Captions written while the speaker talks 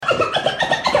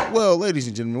Well, ladies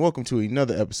and gentlemen, welcome to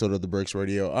another episode of The Breaks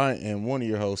Radio. I am one of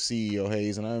your hosts, CEO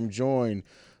Hayes, and I'm joined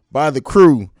by the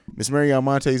crew. Miss Mary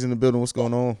Almonte's in the building. What's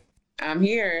going on? I'm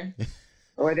here.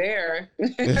 Or there.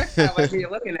 However you're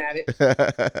looking at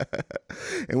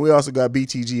it. And we also got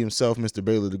BTG himself, Mr.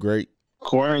 Baylor the Great.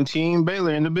 Quarantine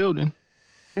Baylor in the building.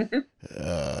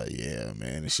 Yeah,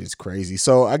 man, this shit's crazy.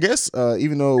 So I guess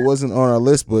even though it wasn't on our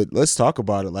list, but let's talk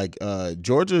about it. Like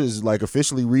Georgia is like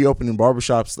officially reopening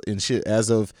barbershops and shit as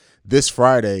of this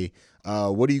Friday.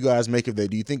 What do you guys make of that?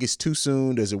 Do you think it's too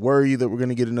soon? Does it worry you that we're going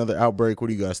to get another outbreak? What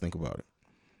do you guys think about it?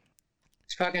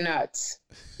 It's fucking nuts.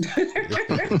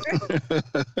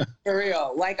 For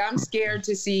real. Like, I'm scared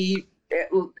to see it.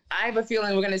 I have a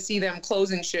feeling we're going to see them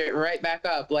closing shit right back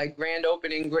up, like grand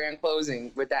opening, grand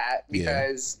closing with that,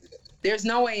 because there's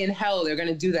no way in hell they're going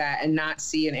to do that and not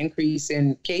see an increase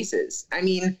in cases. I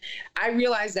mean, I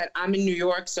realize that I'm in New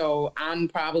York, so I'm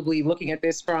probably looking at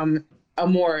this from a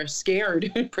more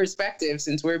scared perspective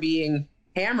since we're being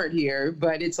hammered here,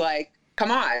 but it's like,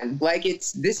 come on, like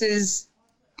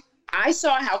I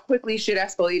saw how quickly shit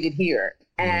escalated here.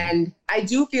 And I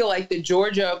do feel like the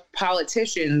Georgia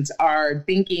politicians are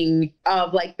thinking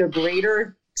of like the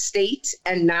greater state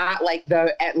and not like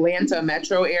the Atlanta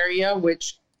metro area,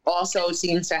 which also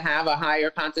seems to have a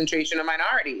higher concentration of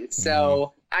minorities.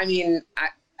 So, I mean,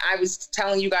 I was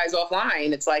telling you guys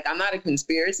offline, it's like, I'm not a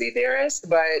conspiracy theorist,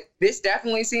 but this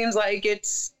definitely seems like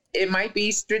it might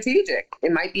be strategic.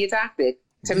 It might be a tactic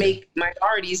to make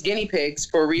minorities guinea pigs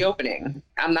for reopening.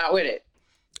 I'm not with it.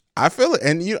 I feel it.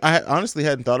 And I honestly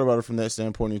hadn't thought about it from that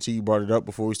standpoint until you brought it up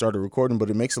before we started recording, but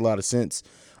it makes a lot of sense.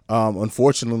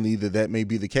 Unfortunately, that may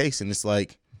be the case. And it's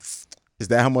like, is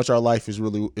that how much our life is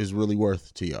really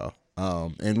worth to y'all?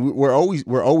 And we're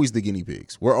always the guinea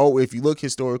pigs. If you look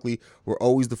historically, we're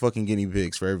always the fucking guinea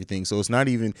pigs for everything. So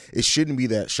it shouldn't be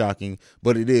that shocking,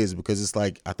 but it is, because it's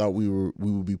like, I thought we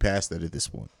would be past that at this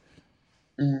point.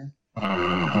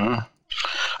 Mm-hmm.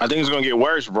 I think it's going to get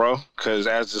worse, bro, because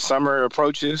as the summer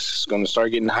approaches, it's going to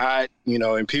start getting hot,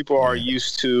 and people are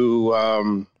used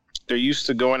to they're used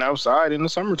to going outside in the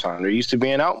summertime. They're used to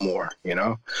being out more,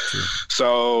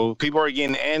 So people are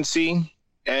getting antsy,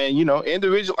 and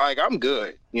individual, like, I'm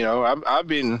good. I've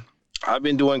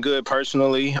been doing good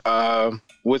personally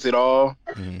with it all.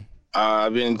 Mm-hmm.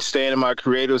 I've been staying in my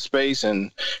creative space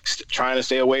and trying to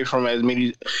stay away from as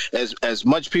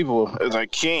much people as I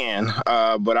can.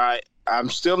 But I'm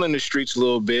still in the streets a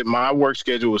little bit. My work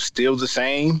schedule is still the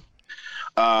same.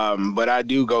 But I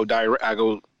do go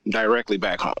directly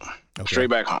back home, straight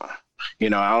back home. I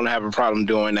don't have a problem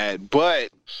doing that, but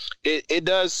it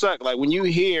does suck. Like when you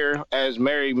hear, as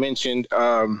Mary mentioned,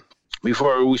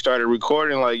 before we started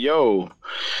recording, like, yo,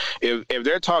 if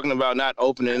they're talking about not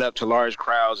opening up to large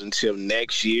crowds until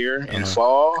next year in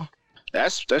fall,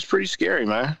 that's pretty scary,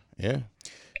 man. Yeah.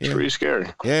 It's pretty scary.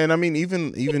 Yeah, and I mean,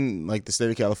 even like the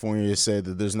state of California has said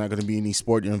that there's not going to be any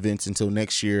sporting events until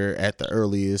next year at the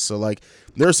earliest. So like,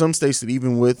 there are some states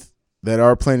that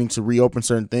are planning to reopen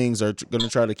certain things are going to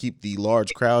try to keep the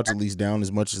large crowds at least down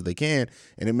as much as they can,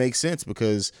 and it makes sense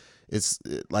because it's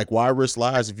like, why risk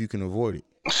lives if you can avoid it?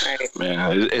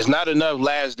 Man, it's not enough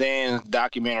Last Dance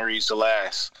documentaries to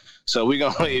last. So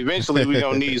eventually we're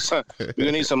gonna need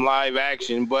some live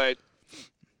action. But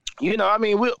I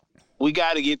mean, we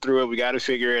got to get through it. We got to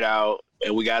figure it out,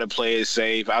 and we got to play it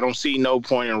safe. I don't see no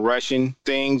point in rushing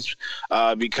things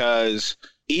because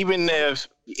even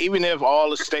if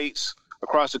all the states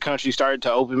across the country started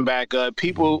to open back up,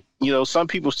 people, some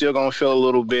people still gonna feel a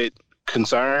little bit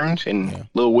concerned and a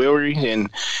little weary, and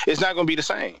it's not gonna be the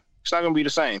same. It's not going to be the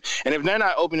same. And if they're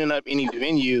not opening up any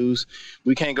venues,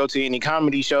 we can't go to any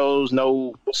comedy shows,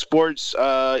 no sports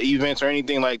events or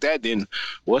anything like that, then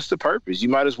what's the purpose? You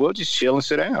might as well just chill and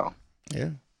sit down.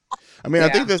 Yeah. I mean, I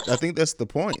think that's the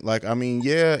point. Like, I mean,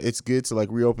 yeah, it's good to like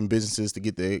reopen businesses to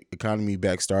get the economy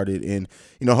back started. And,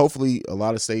 hopefully a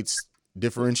lot of states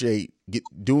differentiate,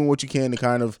 doing what you can to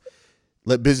kind of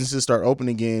let businesses start open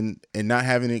again and not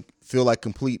having it feel like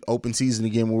complete open season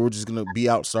again where we're just going to be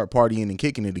out, start partying and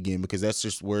kicking it again, because that's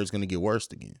just where it's going to get worse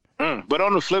again. But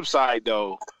on the flip side,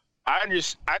 though, I'm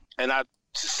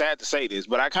sad to say this,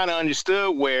 but I kind of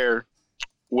understood where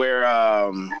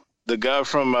the guy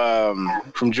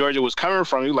from Georgia was coming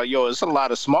from. He was like, yo, it's a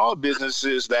lot of small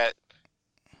businesses that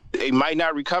they might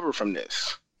not recover from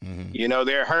this. Mm-hmm.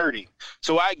 They're hurting.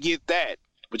 So I get that.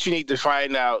 But you need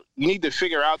to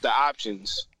figure out the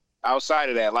options outside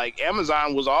of that. Like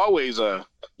Amazon was always for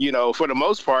the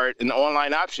most part, an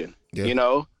online option,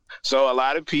 So a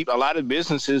lot of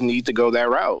businesses need to go that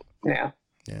route. Yeah.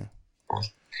 Yeah.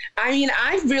 I mean,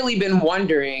 I've really been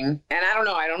wondering, and I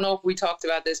don't know if we talked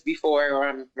about this before or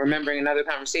I'm remembering another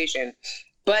conversation,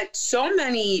 but so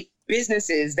many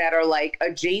businesses that are like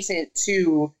adjacent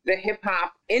to the hip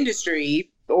hop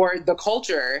industry or the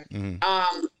culture,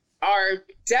 are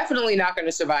definitely not going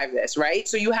to survive this, right?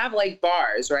 So you have like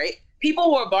bars, right? People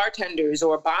who are bartenders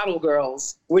or bottle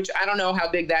girls, which I don't know how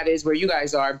big that is where you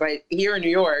guys are, but here in New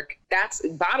York, that's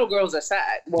bottle girls are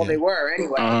set. Well, they were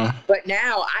anyway. But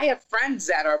now I have friends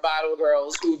that are bottle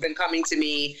girls who've been coming to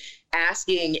me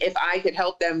asking if I could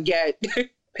help them get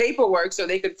paperwork so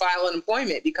they could file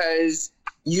unemployment, because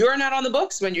you're not on the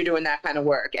books when you're doing that kind of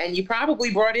work. And you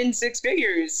probably brought in 6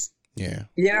 figures. Yeah.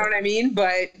 You know what I mean?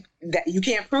 But that you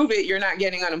can't prove it, you're not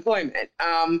getting unemployment.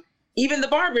 Even the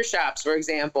barber shops, for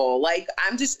example, like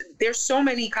there's so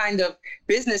many kind of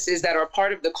businesses that are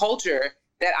part of the culture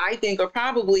that I think are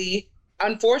probably,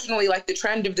 unfortunately, like the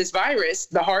trend of this virus,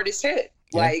 the hardest hit.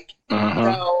 Yeah.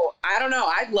 So I don't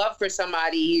know. I'd love for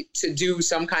somebody to do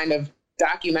some kind of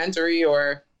documentary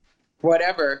or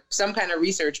whatever, some kind of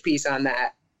research piece on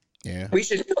that. Yeah, we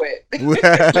should do it.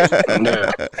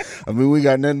 I mean, we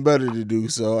got nothing better to do.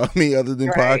 So, I mean, other than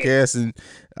podcasts, and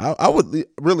I would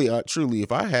really, truly,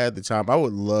 if I had the time, I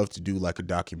would love to do like a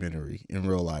documentary in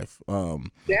real life.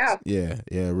 Yeah,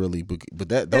 really. But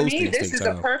those things this take is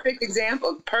time. a perfect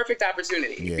example, perfect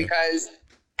opportunity, because,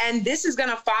 and this is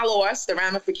going to follow us, the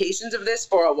ramifications of this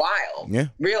for a while. Yeah,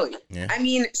 really. Yeah. I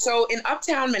mean, so in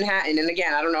Uptown Manhattan, and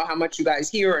again, I don't know how much you guys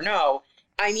hear or know.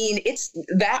 I mean, it's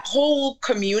that whole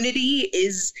community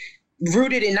is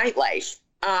rooted in nightlife.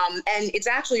 And it's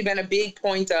actually been a big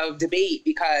point of debate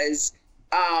because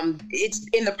it's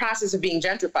in the process of being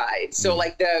gentrified. So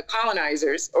like the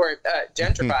colonizers or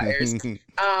gentrifiers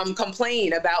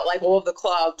complain about like all of the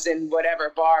clubs and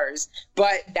whatever bars,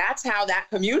 but that's how that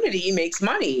community makes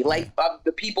money, like of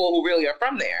the people who really are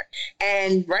from there.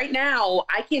 And right now,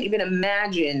 I can't even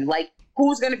imagine like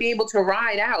who's going to be able to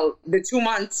ride out the 2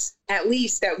 months at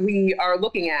least that we are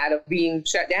looking at of being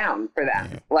shut down for them.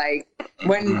 Yeah. Like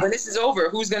when this is over,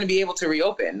 who's going to be able to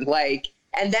reopen? Like,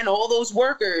 and then all those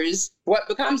workers, what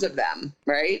becomes of them?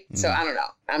 Right. So I don't know.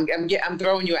 I'm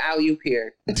throwing you an alley-oop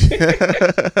here.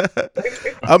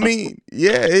 I mean,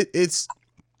 yeah,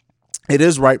 it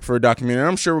is ripe for a documentary.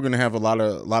 I'm sure we're going to have a lot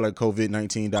of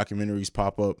COVID-19 documentaries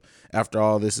pop up after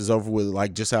all this is over with,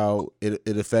 like just how it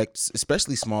affects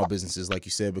especially small businesses, like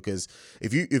you said, because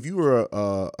if you were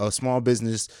a small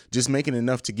business just making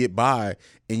enough to get by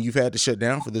and you've had to shut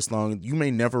down for this long, you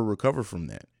may never recover from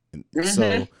that.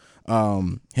 So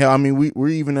hell, I mean, we're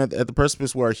even at the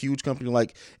precipice where a huge company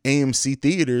like AMC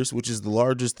Theaters, which is the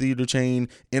largest theater chain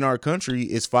in our country,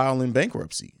 is filing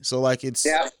bankruptcy. So like it's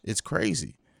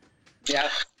crazy. Yeah.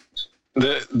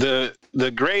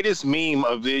 The greatest meme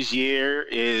of this year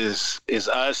is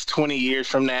us 20 years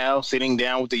from now sitting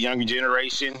down with the younger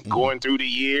generation, going through the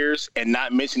years and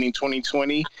not mentioning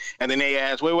 2020, and then they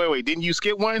ask, wait, didn't you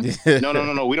skip one?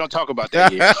 No, we don't talk about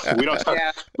that year. We don't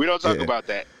talk about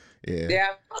that.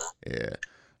 Yeah.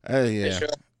 Sure.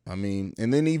 I mean,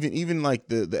 and then even like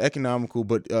the economical,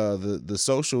 but the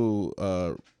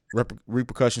social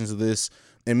repercussions of this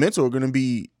and mental are going to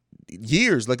be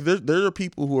years. Like there are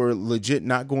people who are legit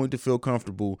not going to feel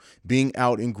comfortable being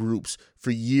out in groups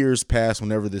for years past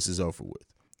whenever this is over with,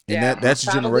 and that's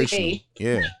generational.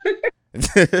 Yeah.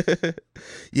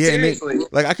 Seriously. And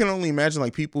like I can only imagine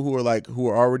like people who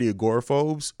are already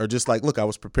agoraphobes are just like, look, I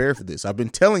was prepared for this. I've been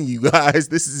telling you guys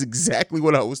this is exactly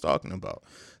what I was talking about.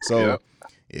 So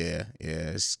yeah,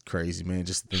 it's crazy, man,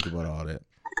 just to think about all that.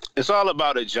 It's all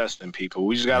about adjusting, people.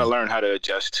 We just got to learn how to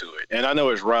adjust to it. And I know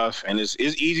it's rough, and it's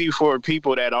easy for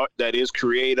people that is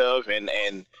creative and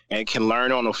can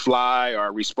learn on the fly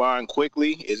or respond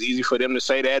quickly. It's easy for them to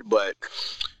say that, but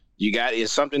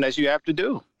it's something that you have to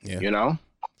do. Yeah, you know,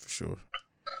 for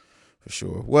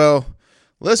sure. Well,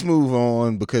 let's move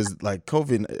on because like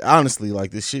COVID, honestly,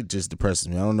 like this shit just depresses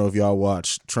me. I don't know if y'all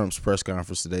watched Trump's press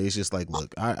conference today. It's just like,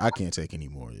 look, I can't take any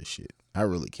more of this shit. I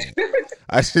really can't.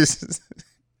 I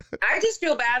just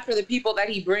feel bad for the people that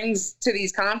he brings to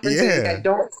these conferences that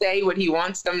don't say what he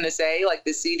wants them to say, like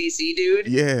the CDC dude.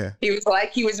 Yeah. He was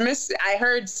like, I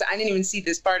didn't even see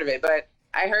this part of it, but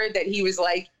I heard that he was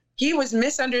like, he was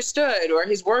misunderstood or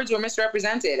his words were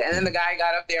misrepresented. And then the guy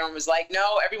got up there and was like,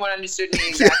 no, everyone understood me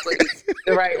exactly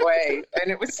the right way.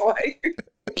 And it was like...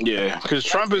 Yeah, because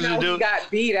Trump is a dude. He got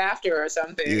beat after or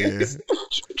something. Yeah.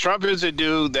 Trump is a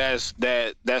dude that's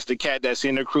the cat that's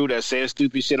in the crew that says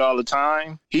stupid shit all the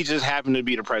time. He just happened to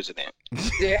be the president.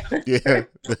 Yeah. Yeah,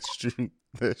 that's true.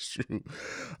 That's true.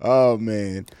 Oh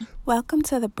man. Welcome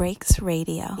to the Breaks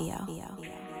Radio.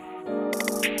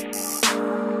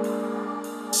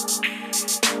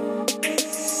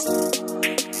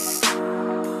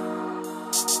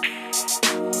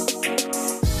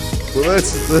 But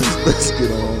let's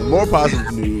get on. More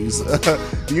positive news.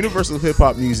 The Universal Hip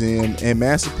Hop Museum and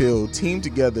Mass Appeal teamed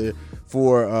together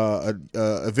for an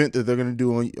event that they're going to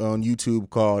do on YouTube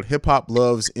called Hip Hop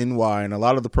Loves NY, and a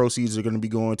lot of the proceeds are going to be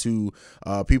going to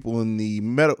people in the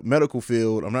medical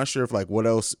field. I'm not sure if like what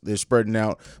else they're spreading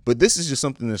out, but this is just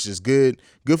something that's just good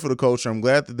for the culture. I'm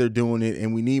glad that they're doing it,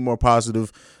 and we need more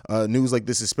positive news like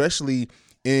this, especially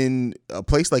in a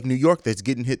place like New York that's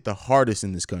getting hit the hardest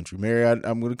in this country. Mary,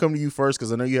 I'm going to come to you first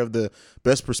because I know you have the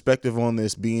best perspective on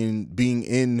this, being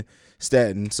in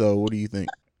Staten. So what do you think?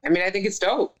 I mean, I think it's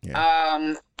dope. Yeah.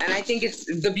 And I think it's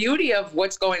the beauty of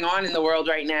what's going on in the world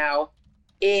right now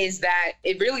is that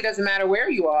it really doesn't matter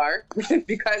where you are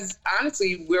because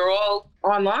honestly, we're all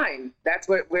online. That's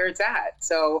where it's at.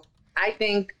 So I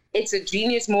think it's a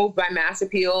genius move by Mass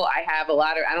Appeal. I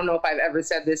don't know if I've ever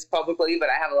said this publicly, but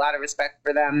I have a lot of respect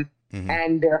for them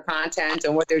and their content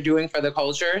and what they're doing for the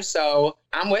culture. So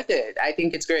I'm with it. I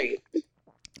think it's great.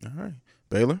 All right.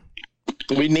 Baylor?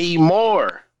 We need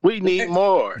more. You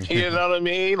know what I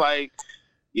mean? Like,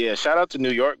 yeah, shout out to New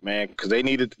York, man, because they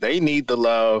need the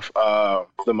love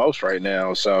the most right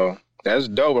now. So that's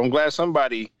dope. I'm glad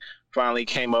somebody finally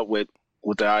came up with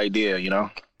the idea, you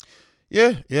know?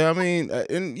 Yeah. I mean,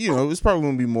 and you know, it's probably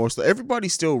gonna be more stuff.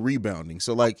 Everybody's still rebounding,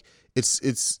 so like,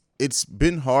 it's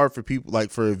been hard for people,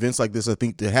 like for events like this, I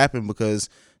think, to happen because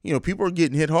you know people are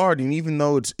getting hit hard, and even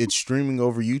though it's streaming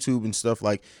over YouTube and stuff,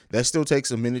 like that still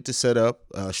takes a minute to set up.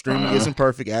 Streaming isn't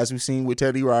perfect, as we've seen with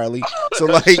Teddy Riley. So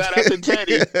like, shout out to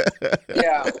Teddy.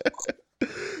 Yeah.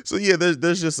 So yeah,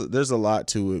 there's a lot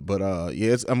to it, but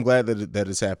yeah, I'm glad that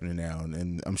it's happening now,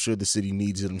 and I'm sure the city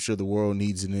needs it. I'm sure the world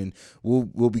needs it, and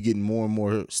we'll be getting more and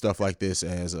more stuff like this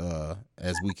as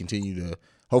we continue to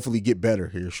hopefully get better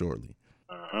here shortly.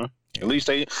 Yeah. At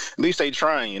least they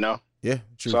trying, you know. Yeah,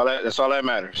 true. That's all that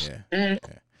matters. Yeah.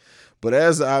 But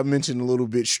as I mentioned a little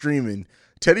bit, streaming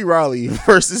Teddy Riley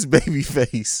versus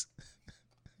Babyface.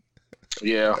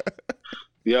 Yeah.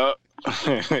 Yep.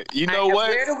 You know what?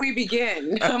 Where do we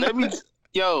begin? let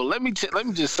me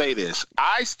just say this.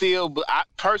 I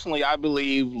personally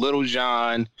believe Lil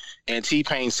Jon and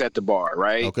T-Pain set the bar,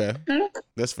 right? Okay,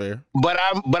 that's fair. But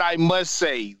I must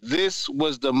say this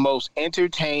was the most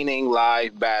entertaining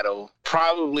live battle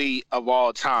probably of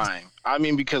all time. I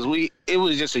mean, because it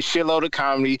was just a shitload of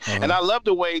comedy, and I love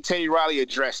the way Teddy Riley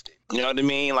addressed it. You know what I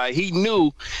mean? Like he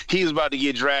knew he was about to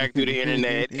get dragged through the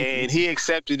internet, and he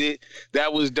accepted it.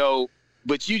 That was dope.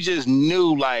 But you just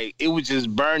knew, like, it was just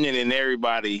burning in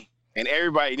everybody. And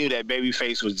everybody knew that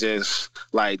Babyface was just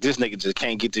like, this nigga just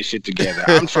can't get this shit together.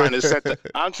 I'm trying to set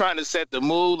the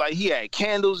mood. Like, he had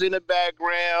candles in the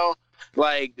background.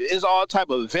 Like, it's all type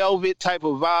of velvet type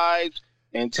of vibes.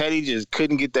 And Teddy just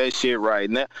couldn't get that shit right.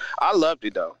 And I loved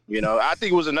it, though. You know, I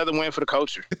think it was another win for the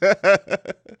culture.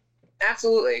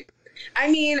 Absolutely.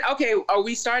 I mean, okay, are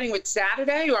we starting with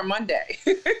Saturday or Monday?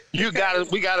 We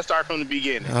gotta start from the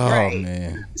beginning. Oh, right.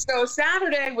 Man. So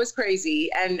Saturday was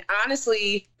crazy, and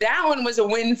honestly, that one was a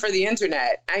win for the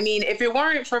internet. I mean, if it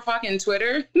weren't for fucking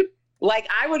Twitter, like,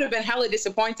 I would have been hella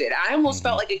disappointed. I almost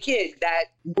felt like a kid that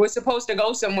was supposed to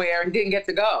go somewhere and didn't get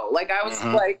to go. Like, I was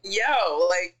like, yo,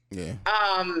 like, yeah.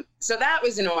 So that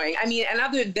was annoying. I mean, and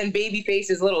other than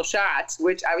Babyface's little shots,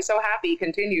 which I was so happy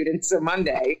continued into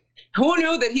Monday, who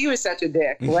knew that he was such a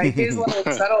dick? Like, his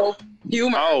little subtle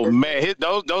humor. Oh, man,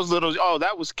 those little,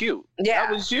 that was cute. Yeah.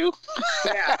 That was you?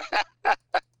 Yeah.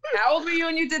 How old were you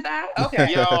when you did that?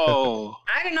 Okay. Yo.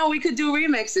 I didn't know we could do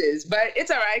remixes, but it's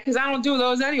all right because I don't do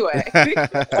those anyway.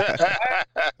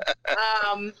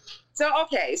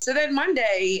 So then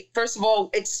Monday, first of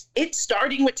all, it's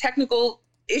starting with technical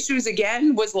issues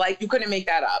again, was like, you couldn't make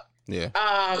that up. Yeah.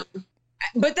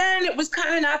 But then it was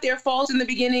kind of not their fault in the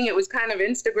beginning. It was kind of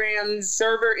Instagram's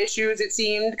server issues, it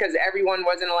seemed, because everyone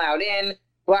wasn't allowed in,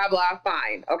 blah, blah,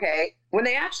 fine. Okay. When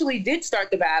they actually did start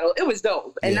the battle, it was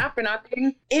dope. And not for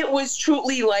nothing, it was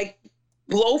truly like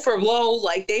blow for blow.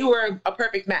 Like, they were a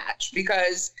perfect match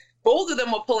because both of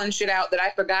them were pulling shit out that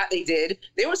I forgot they did.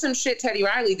 There was some shit Teddy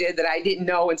Riley did that I didn't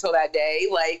know until that day.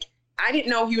 Like, I didn't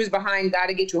know he was behind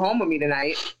Gotta Get You Home With Me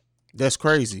Tonight. That's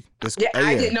crazy.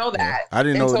 I didn't know that. Yeah. I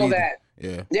didn't know until it either. that.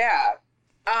 Yeah. Yeah.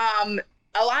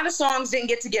 A lot of songs didn't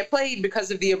get played because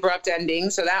of the abrupt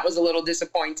ending, so that was a little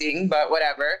disappointing, but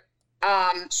whatever.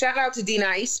 Shout out to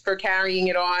D-Nice for carrying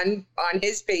it on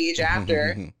his page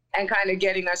after and kind of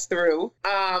getting us through.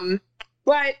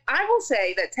 But I will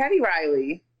say that Teddy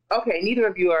Riley, okay, neither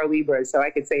of you are Libras, so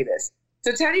I could say this.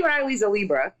 So Teddy Riley's a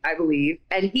Libra, I believe,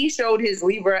 and he showed his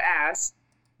Libra ass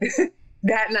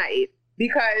that night.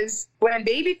 because when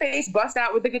Babyface bust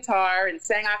out with the guitar and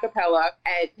sang a cappella,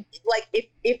 and like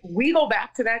if we go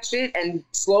back to that shit and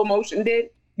slow motioned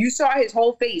it, you saw his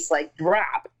whole face like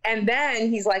drop. And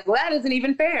then he's like, well, that isn't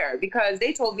even fair because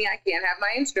they told me I can't have my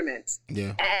instruments.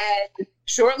 Yeah. And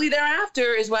shortly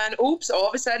thereafter is when, oops, all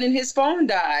of a sudden his phone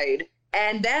died.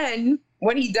 And then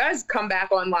when he does come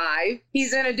back on live,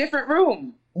 he's in a different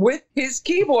room with his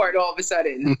keyboard all of a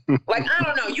sudden. Like, I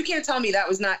don't know. You can't tell me that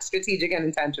was not strategic and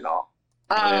intentional.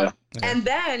 And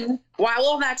then while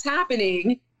all that's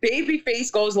happening,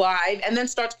 Babyface goes live and then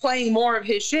starts playing more of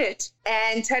his shit.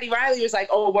 And Teddy Riley was like,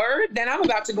 oh, word? Then I'm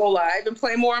about to go live and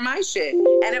play more of my shit.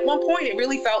 And at one point, it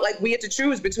really felt like we had to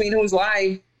choose between whose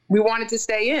live we wanted to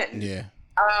stay in. Yeah.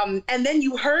 And then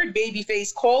you heard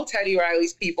Babyface call Teddy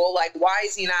Riley's people, like, why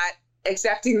is he not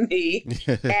accepting me?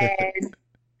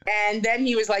 And then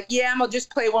he was like, yeah, I'm going to just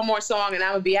play one more song and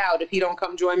I'm going to be out if you don't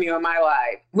come join me on my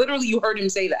live. Literally, you heard him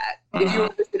say that if you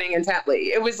were listening intently.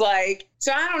 It was like,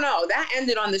 so I don't know. That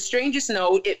ended on the strangest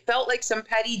note. It felt like some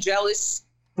petty, jealous,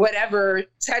 whatever.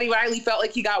 Teddy Riley felt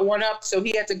like he got one up, so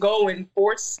he had to go and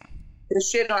force the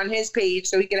shit on his page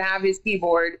so he could have his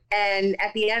keyboard. And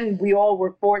at the end, we all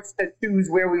were forced to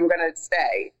choose where we were going to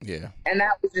stay. Yeah. And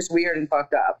that was just weird and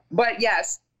fucked up. But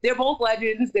yes, they're both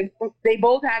legends. They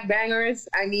both had bangers.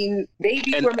 I mean,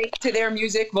 babies were made to their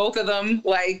music, both of them.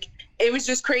 Like, it was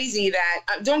just crazy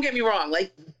that, don't get me wrong,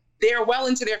 like, they're well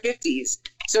into their 50s.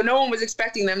 So no one was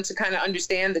expecting them to kind of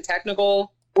understand the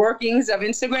technical workings of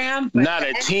Instagram. Not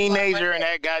a teenager in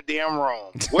that goddamn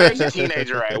room. Where's the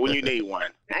teenager at when you need one?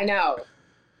 I know.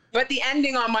 But the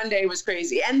ending on Monday was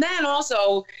crazy. And then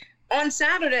also, on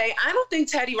Saturday, I don't think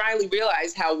Teddy Riley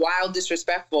realized how wild,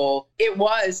 disrespectful it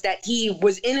was that he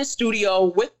was in a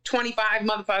studio with 25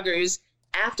 motherfuckers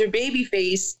after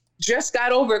Babyface just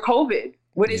got over COVID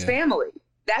with his family.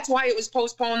 That's why it was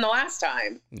postponed the last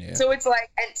time. Yeah. So it's like,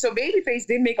 and so Babyface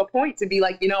did make a point to be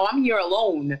like, you know, I'm here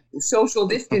alone, social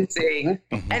distancing.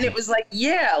 And it was like,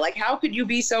 yeah, like, how could you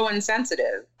be so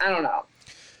insensitive? I don't know.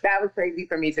 That was crazy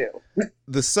for me too.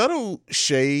 The subtle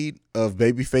shade of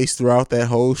Babyface throughout that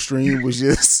whole stream was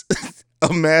just a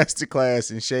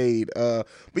masterclass in shade. But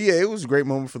yeah, it was a great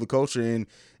moment for the culture, and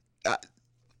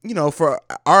you know, for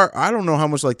I don't know how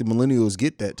much like the millennials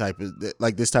get that type of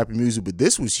like this type of music, but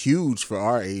this was huge for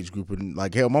our age group. And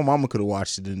like, hell, my mama could have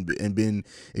watched it and been,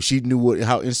 if she knew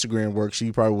how Instagram works,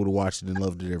 she probably would have watched it and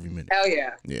loved it every minute. Hell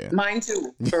yeah, yeah, mine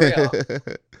too, for real.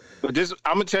 But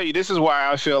I'm gonna tell you, this is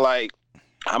why I feel like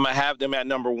I'm going to have them at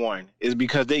number one, is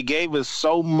because they gave us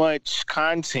so much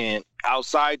content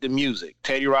outside the music.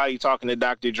 Teddy Riley talking to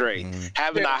Dr. Dre,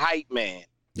 having a hype man,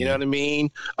 you know what I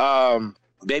mean?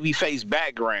 Babyface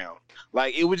background.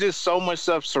 Like, it was just so much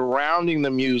stuff surrounding the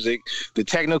music, the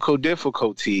technical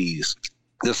difficulties,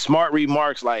 the smart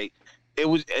remarks. Like, it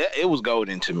was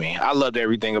golden to me. I loved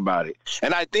everything about it.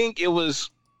 And I think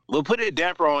we'll put a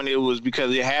damper on it was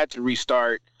because it had to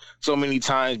restart so many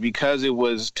times because it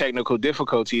was technical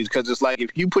difficulties. Because it's like,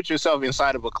 if you put yourself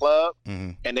inside of a club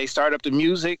and they start up the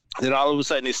music, then all of a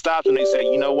sudden it stops and they say,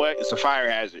 you know what, it's a fire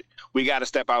hazard, we got to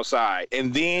step outside,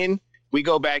 and then we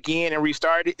go back in and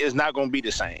restart it, it's not going to be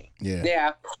the same.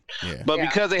 But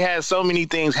because they had so many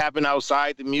things happen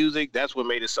outside the music, that's what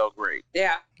made it so great.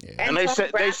 And they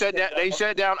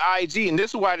shut down IG, and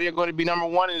this is why they're going to be number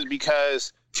one, is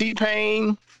because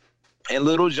T-Pain and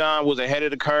Lil Jon was ahead of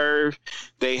the curve.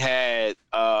 They had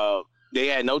no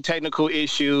technical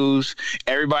issues.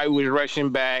 Everybody was rushing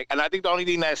back. And I think the only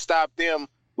thing that stopped them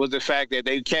was the fact that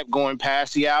they kept going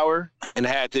past the hour and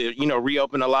had to,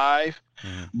 reopen the live.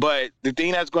 But the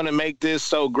thing that's going to make this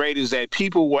so great is that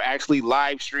people were actually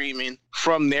live streaming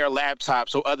from their laptop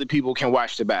so other people can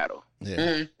watch the battle.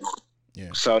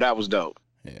 So that was dope.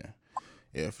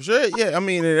 Yeah, for sure. Yeah, I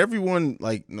mean, and everyone,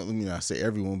 like, no, let me not say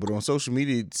everyone, but on social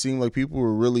media, it seemed like people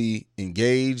were really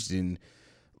engaged and,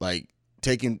 like,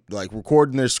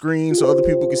 recording their screen so other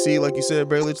people could see, like you said,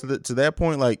 Bailey, to that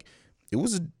point, like, it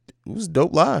was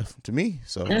dope live to me.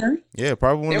 So, yeah,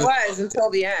 probably was until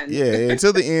the end. Yeah,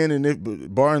 until the end,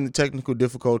 and barring the technical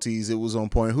difficulties, it was on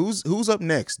point. Who's up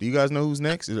next? Do you guys know who's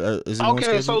next? Is it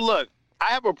okay, so look, I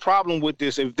have a problem with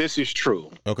this if this is true.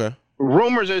 Okay.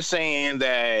 Rumors are saying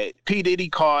that P. Diddy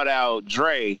called out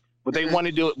Dre, but they want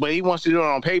to do it, but he wants to do it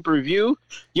on pay-per-view.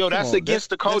 Yo, that's against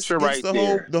the culture right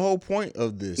there. The whole point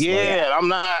of this. Yeah,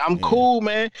 I'm cool,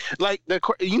 man. Like,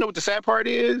 you know what the sad part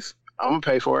is? I'm gonna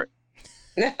pay for it.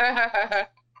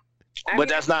 But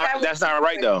that's not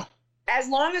right though. As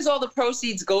long as all the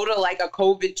proceeds go to like a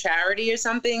COVID charity or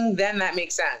something, then that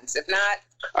makes sense. If not,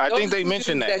 I think they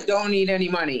mentioned that don't need any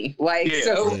money. Like,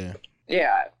 so.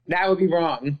 Yeah, that would be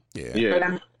wrong.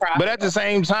 Yeah. But at the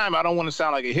same time, I don't want to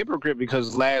sound like a hypocrite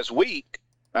because last week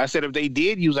I said if they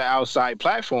did use an outside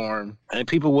platform and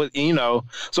people would,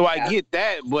 so I get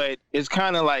that, but it's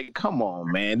kind of like, come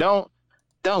on, man, don't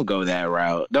go that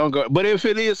route. Don't go. But if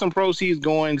it is some proceeds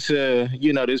going to,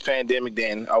 this pandemic,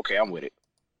 then okay, I'm with it.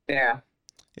 Yeah.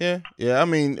 I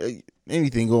mean,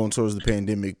 anything going towards the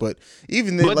pandemic, but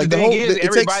even then, but like the thing is,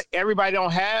 everybody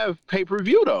don't have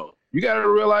pay-per-view though. You got to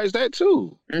realize that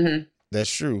too. Mm-hmm. That's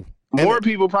true. More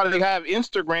people probably have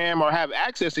Instagram or have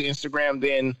access to Instagram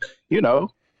than,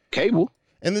 cable.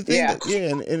 And the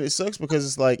thing, and it sucks because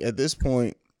it's like at this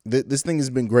point, this thing has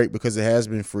been great because it has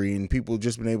been free and people have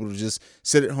just been able to just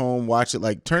sit at home, watch it.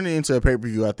 Like turning it into a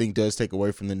pay-per-view, I think does take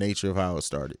away from the nature of how it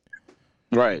started.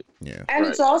 Right. Yeah. And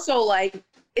it's also like,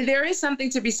 there is something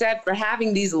to be said for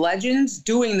having these legends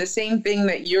doing the same thing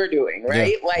that you're doing,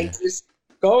 right? Just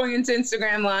going into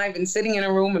Instagram Live and sitting in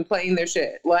a room and playing their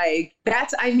shit. Like,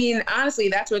 honestly,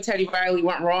 that's where Teddy Riley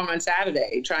went wrong on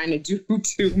Saturday, trying to do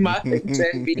too much.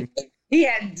 He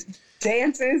had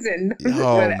dances and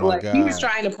he was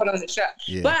trying to put on the show.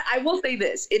 Yeah. But I will say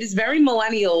this, it is very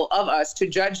millennial of us to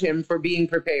judge him for being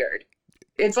prepared.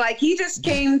 It's like he just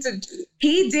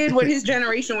he did what his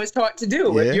generation was taught to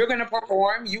do. Yeah. If you're going to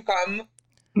perform, you come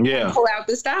pull out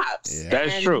the stops. Yeah.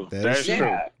 That's true. That's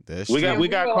true. We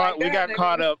got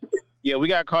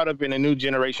caught up in a new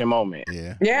generation moment.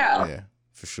 Yeah,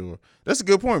 for sure. That's a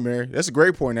good point, Mary. That's a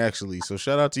great point, actually. So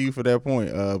shout out to you for that point,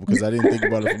 because I didn't think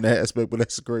about it from that aspect, but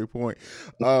that's a great point.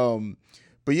 But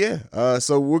yeah,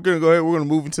 so we're gonna go ahead. We're gonna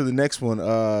move into the next one.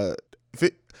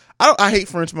 I hate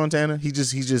French Montana. He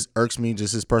just irks me,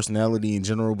 just his personality in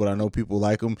general, but I know people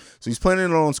like him. So he's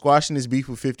planning on squashing his beef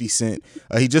with 50 Cent.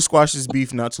 He just squashed his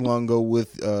beef not too long ago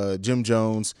with Jim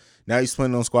Jones. Now he's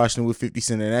planning on squashing it with 50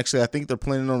 Cent. And actually, I think they're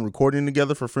planning on recording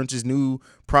together for French's new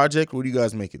project. What do you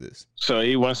guys make of this? So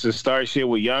he wants to start shit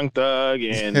with Young Thug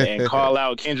and call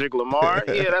out Kendrick Lamar?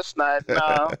 Yeah,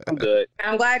 I'm good.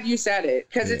 I'm glad you said it,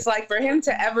 because it's like for him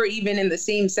to ever even in the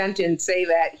same sentence say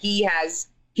that he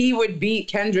would beat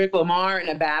Kendrick Lamar in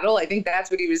a battle. I think that's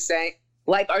what he was saying.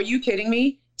 Like, are you kidding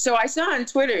me? So I saw on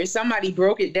Twitter, somebody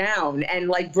broke it down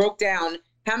and broke down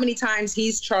how many times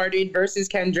he's charted versus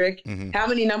Kendrick, how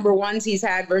many number ones he's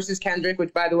had versus Kendrick,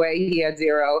 which by the way, he had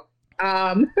 0.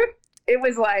 It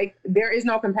was like, there is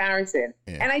no comparison.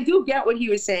 Yeah. And I do get what he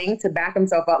was saying to back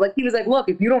himself up. Like, he was like, look,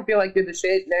 if you don't feel like you're the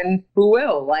shit, then who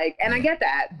will? And I get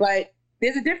that. But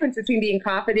there's a difference between being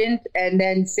confident and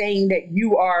then saying that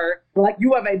you are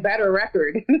you have a better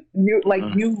record.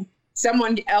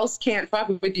 Someone else can't fuck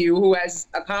with you who has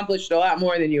accomplished a lot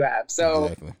more than you have. So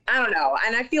exactly. I don't know.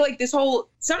 And I feel like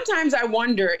sometimes I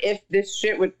wonder if this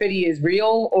shit with Fiddy is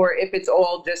real or if it's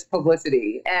all just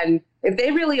publicity. And if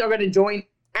they really are going to join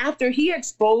after he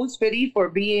exposed Fiddy for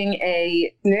being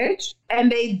a snitch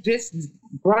and they just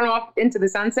run off into the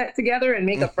sunset together and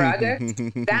make a project,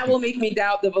 that will make me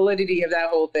doubt the validity of that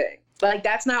whole thing.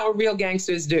 That's not what real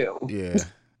gangsters do.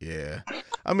 Yeah.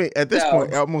 I mean, at this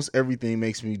point, almost everything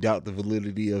makes me doubt the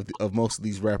validity of most of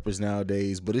these rappers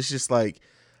nowadays. But it's just like,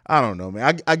 I don't know,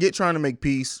 man. I get trying to make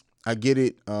peace. I get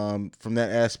it from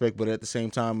that aspect. But at the same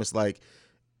time, it's like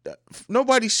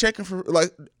nobody's checking for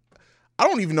I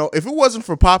don't even know. If it wasn't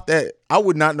for Pop That, I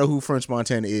would not know who French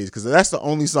Montana is because that's the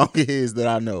only song of his that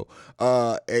I know.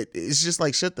 It's just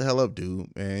like, shut the hell up, dude,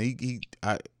 man.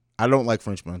 I don't like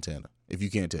French Montana, if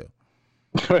you can't tell.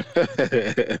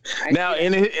 Now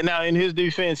in his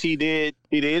defense, he did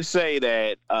say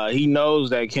that he knows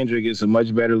that Kendrick is a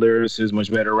much better lyricist,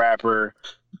 much better rapper,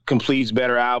 completes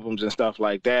better albums and stuff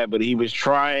like that, but he was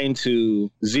trying to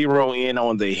zero in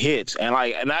on the hits. And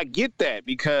I get that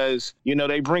because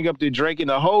they bring up the Drake and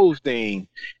the Hove thing,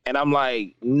 and I'm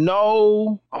like,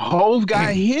 no, Hove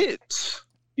got hits,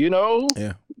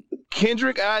 Yeah.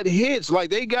 Kendrick got hits,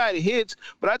 they got hits,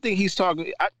 but I think he's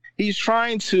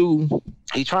trying to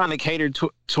cater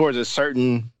towards a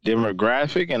certain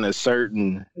demographic and a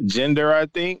certain gender, I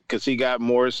think, because he got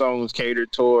more songs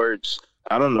catered towards,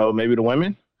 I don't know, maybe the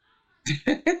women.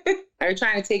 Are you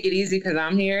trying to take it easy because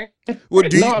I'm here? Well,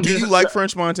 do you like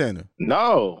French Montana?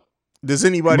 No. Does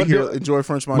anybody here enjoy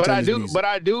French Montana's music? But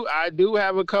I do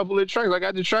have a couple of tracks. I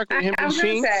got the track with him. I was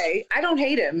gonna say, I don't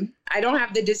hate him. I don't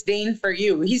have the disdain for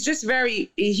you. He's just very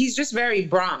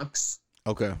Bronx.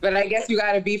 Okay. But I guess you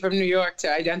got to be from New York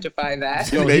to identify that.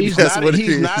 He's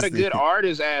not a good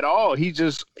artist at all. He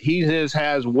just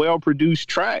has well-produced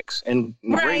tracks and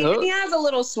great hooks. He has a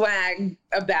little swag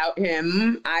about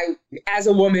him. As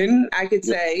a woman, I could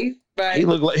say. But he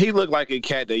looked like a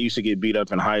cat that used to get beat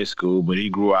up in high school, but he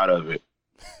grew out of it.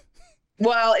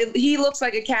 Well, he looks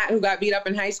like a cat who got beat up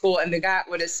in high school and then got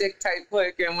with a sick tight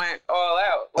flick and went all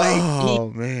out.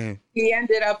 Like man, he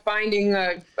ended up finding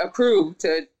a crew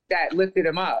that lifted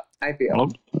him up. I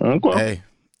feel. Okay. Hey,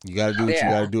 you got to do what you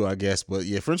got to do, I guess. But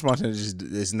yeah, French Montana just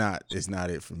is not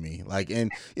it for me. Like,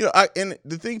 and you know, and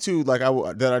the thing too, like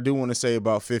that I do want to say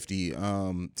about 50,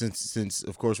 since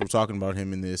of course we're talking about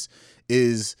him in this,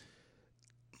 is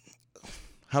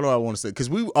how do I want to say? Because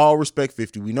we all respect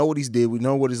 50. We know what he's did. We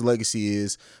know what his legacy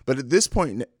is. But at this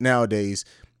point nowadays,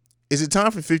 is it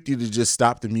time for 50 to just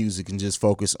stop the music and just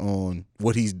focus on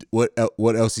what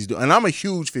else he's doing? And I'm a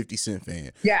huge 50 Cent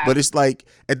fan. Yeah. But it's like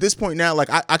at this point now, like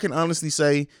I can honestly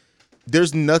say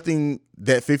there's nothing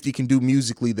that 50 can do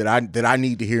musically that I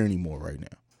need to hear anymore right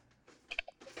now.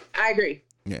 I agree.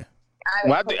 Yeah.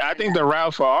 Well, I think the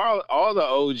route for all the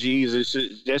OGs is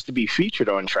just to be featured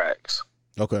on tracks.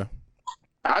 Okay.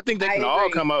 I think they can all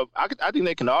come up. I think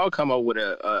they can all come up with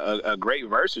a great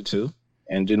verse or two,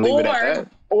 and then leave it at that.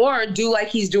 Or do like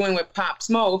he's doing with Pop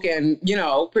Smoke, and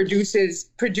produce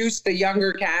the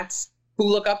younger cats who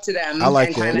look up to them. I like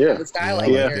and that. kind of have a style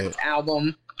like their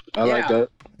album. I like that.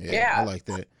 Yeah, I like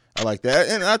that. I like that,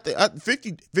 and I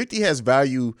think 50 has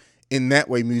value in that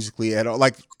way musically at all.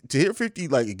 Like to hear 50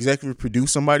 like executive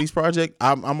produce somebody's project,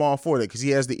 I'm all for that because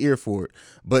he has the ear for it.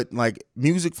 But like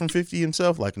music from 50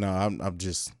 himself, like no, I'm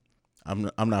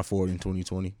not for it in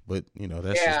 2020. But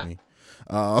that's just me.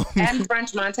 And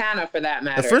French Montana for that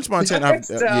matter. French Montana,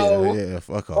 so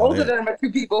fuck all both of them are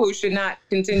two people who should not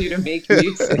continue to make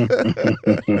music.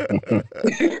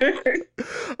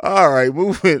 All right,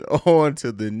 moving on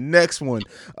to the next one.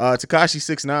 Tekashi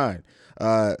 6ix9ine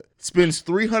spends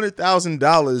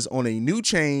 $300,000 on a new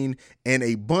chain and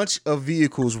a bunch of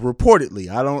vehicles reportedly.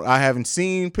 I haven't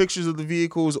seen pictures of the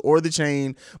vehicles or the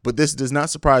chain, but this does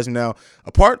not surprise me. Now,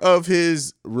 a part of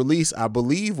his release, I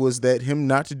believe, was that him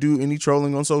not to do any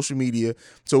trolling on social media.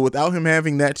 So without him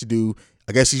having that to do,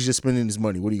 I guess he's just spending his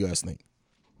money. What do you guys think?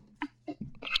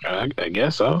 I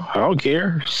guess so. I don't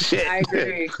care. Shit. I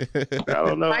agree. I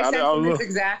don't know. My sentiments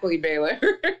exactly, Baylor.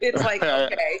 It's like,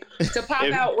 okay, to pop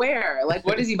out where? Like,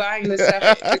 what is he buying this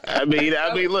stuff? I mean,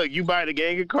 look, you buy the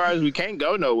gang of cars, we can't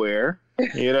go nowhere.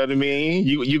 You know what I mean?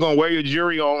 You gonna wear your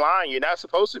jewelry online. You're not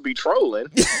supposed to be trolling.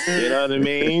 You know what I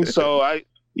mean? So I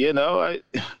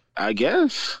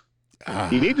guess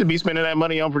you need to be spending that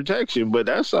money on protection, but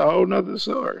that's a whole nother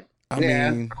story.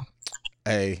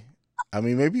 I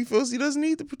mean, maybe he feels he doesn't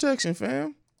need the protection,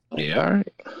 fam. Yeah, all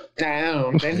right. I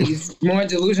don't know. Then he's more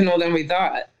delusional than we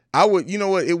thought. I would, you know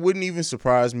what? It wouldn't even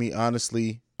surprise me,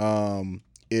 honestly,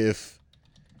 if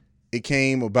it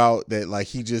came about that, like,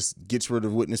 he just gets rid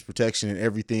of witness protection and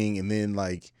everything, and then,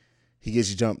 like, he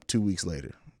gets jumped 2 weeks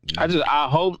later. I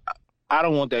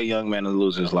don't want that young man to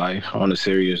lose his life on a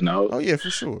serious note. Oh, yeah, for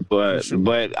sure.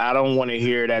 But I don't want to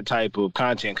hear that type of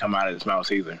content come out of his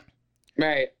mouth either.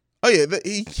 Right. Oh yeah,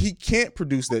 he can't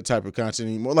produce that type of content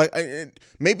anymore. Like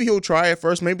maybe he'll try it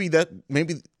first. Maybe the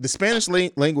Spanish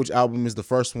language album is the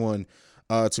first one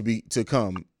to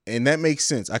come, and that makes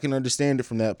sense. I can understand it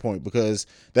from that point because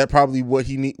that probably what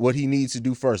he needs to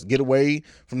do first. Get away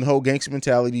from the whole gangster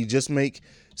mentality. Just make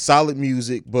solid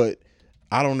music. But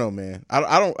I don't know, man.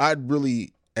 I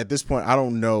really at this point I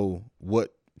don't know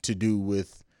what to do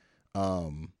with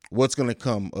what's gonna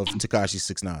come of Tekashi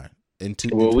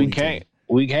 6ix9ine. Well,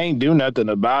 we can't do nothing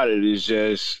about it. It's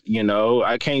just,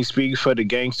 I can't speak for the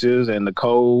gangsters and the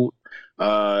code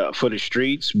for the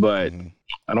streets, but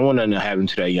I don't want nothing to happen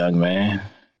to that young man.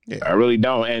 Yeah. I really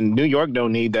don't. And New York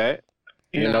don't need that.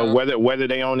 You know, whether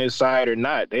they on his side or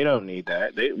not, they don't need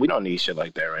that. We don't need shit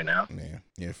like that right now.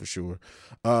 Yeah, for sure.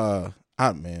 I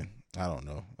don't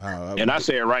know. I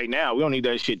say it right now. We don't need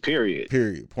that shit.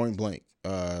 Period. Point blank.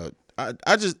 I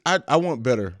want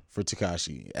better for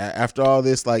Tekashi. After all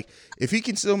this, like, if he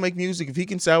can still make music, if he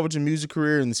can salvage a music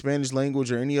career in the Spanish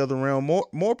language or any other realm,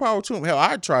 more power to him. Hell,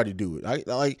 I'd try to do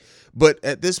it. But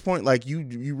at this point, like,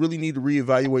 you really need to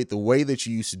reevaluate the way that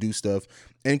you used to do stuff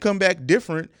and come back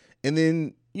different. And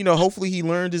then, hopefully he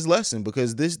learned his lesson,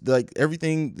 because this, like,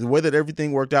 everything, the way that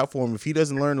everything worked out for him, if he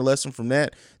doesn't learn the lesson from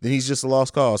that, then he's just a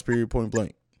lost cause, period, point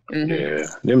blank. Yeah.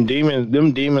 Them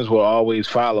demons will always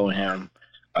follow him.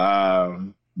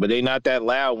 But they not that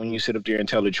loud when you sit up there and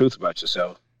tell the truth about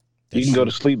yourself. You can go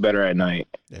to sleep better at night.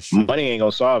 That's true. Money ain't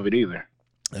gonna solve it either.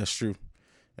 That's true.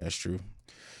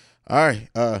 All right.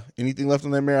 Anything left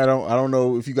on that, Mary? I don't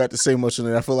know if you got to say much on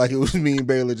it. I feel like it was me and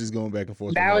Baylor just going back and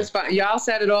forth. That was fun. Y'all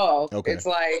said it all. Okay. It's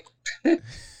like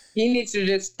he needs to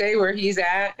just stay where he's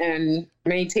at and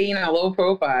maintain a low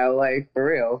profile, like, for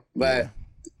real. But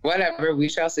whatever, we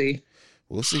shall see.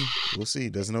 We'll see. We'll see.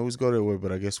 Doesn't always go that way,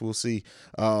 but I guess we'll see.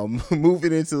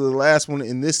 Moving into the last one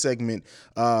in this segment,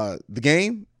 The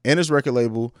Game and his record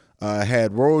label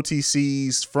had royalty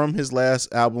seized from his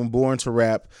last album, Born to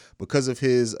Rap, because of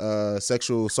his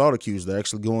sexual assault accused. They're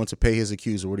actually going to pay his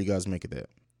accuser. What do you guys make of that?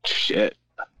 Shit.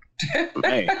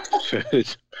 Man.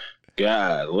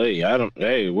 Golly.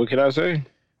 Hey, what can I say?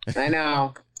 I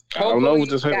know. I don't know what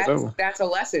to say. That's a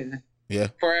lesson. Yeah.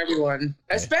 For everyone,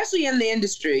 especially in the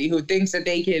industry who thinks that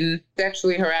they can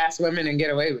sexually harass women and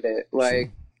get away with it.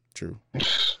 Like, true.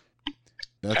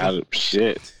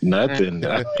 Shit. Nothing.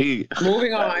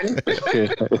 Moving on.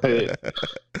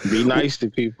 Be nice to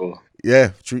people.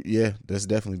 Yeah, true. Yeah, that's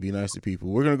definitely be nice to people.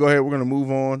 We're going to go ahead. We're going to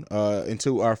move on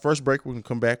into our first break. We're going to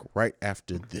come back right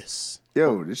after this.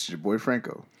 Yo, this is your boy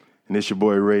Franco. And it's your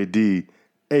boy Ray D,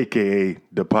 a.k.a.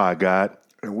 The Pod God.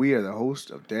 And we are the host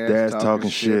of Dad's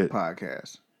Talking Shit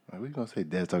podcast. We're going to say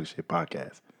Dad's Talking Shit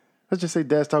podcast. Let's just say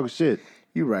Dad's Talking Shit.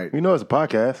 You right. We know it's a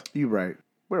podcast. You right.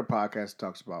 We're a podcast that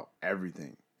talks about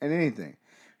everything and anything.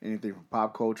 Anything from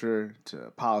pop culture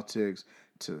to politics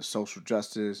to social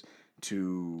justice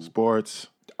to sports,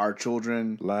 our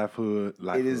children. Livelihood.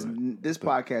 This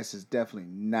podcast is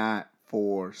definitely not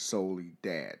for solely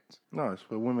dads. No, it's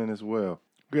for women as well.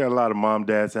 We got a lot of mom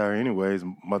dads out here anyways.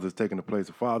 Mothers taking the place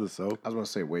of fathers, so. I was going to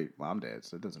say, wait, mom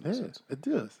dads. That doesn't make sense. It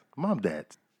does. Mom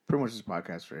dads. Pretty much this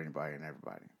podcast for anybody and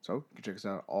everybody. So you can check us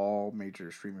out on all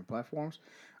major streaming platforms.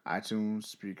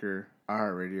 iTunes, Spreaker,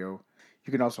 iHeartRadio.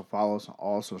 You can also follow us on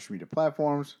all social media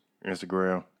platforms.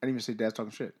 Instagram. I didn't even say Dad's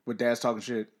Talking Shit. With Dad's Talking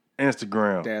Shit.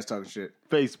 Instagram. Dad's Talking Shit.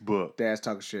 Facebook. Dad's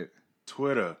Talking Shit.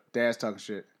 Twitter. Dad's Talking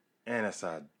Shit. And it's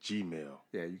our Gmail.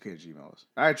 Yeah, you can Gmail us.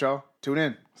 All right, y'all. Tune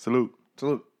in. Salute.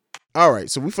 All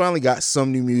right, so we finally got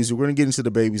some new music. We're going to get into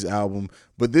the Baby's album,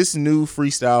 but this new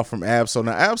freestyle from Ab-Soul.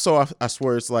 Now, Ab-Soul, I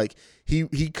swear, it's like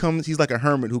he's like a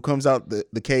hermit who comes out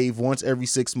the cave once every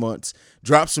 6 months,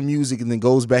 drops some music, and then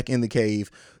goes back in the cave.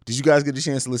 Did you guys get a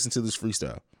chance to listen to this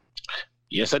freestyle?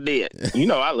 Yes, I did. You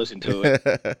know I listened to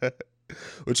it.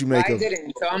 What you make of it? I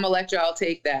didn't, so I'm going to let y'all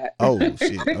take that. Oh,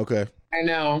 shit. Okay. I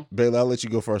know. Bailey, I'll let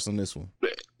you go first on this one.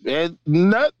 That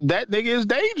nigga is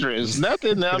dangerous.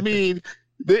 Nothing. I mean,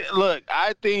 look,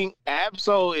 I think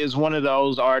Ab-Soul is one of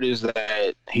those artists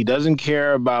that he doesn't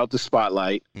care about the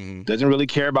spotlight, doesn't really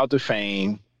care about the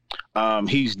fame.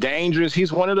 He's dangerous.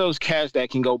 He's one of those cats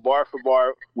that can go bar for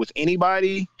bar with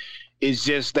anybody. It's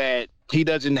just that he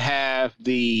doesn't have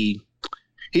the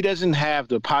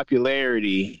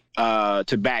popularity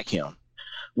to back him,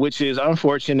 which is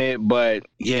unfortunate. But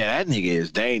yeah, that nigga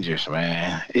is dangerous,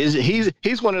 man.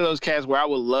 He's one of those cats where I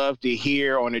would love to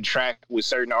hear on the track with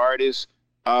certain artists.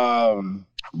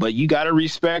 But you gotta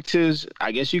respect his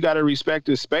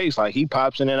space. Like, he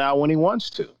pops in and out when he wants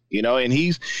to, you know. And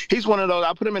he's one of those.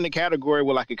 I put him in the category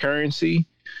with like a Currency,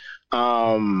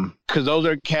 because those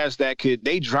are cats that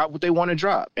they drop what they want to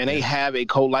drop, and they have a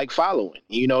cult-like following,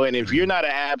 you know. And if you're not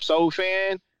an Ab-Soul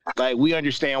fan, like, we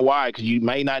understand why, because you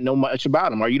may not know much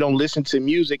about him, or you don't listen to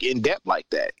music in depth like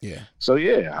that. Yeah. So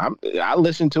yeah, I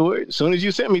listened to it. As soon as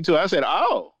you sent me to it, I said,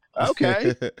 oh,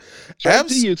 okay. Straight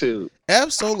to YouTube.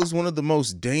 Ab-Soul is one of the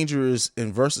most dangerous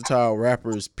and versatile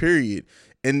rappers, period.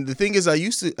 And the thing is, I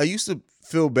used to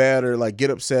feel bad or like get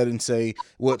upset and say,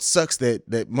 well, it sucks that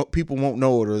people won't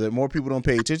know it or that more people don't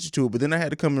pay attention to it. But then I had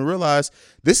to come and realize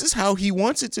this is how he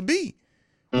wants it to be.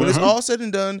 When it's all said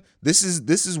and done, this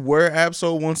is where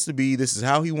Ab-Soul wants to be. This is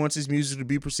how he wants his music to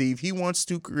be perceived. He wants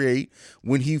to create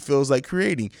when he feels like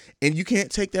creating. And you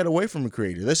can't take that away from a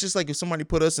creator. That's just like if somebody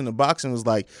put us in a box and was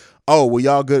like, oh, well,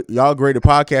 y'all great at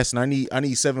podcasts, and I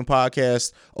need 7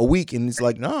 podcasts a week. And it's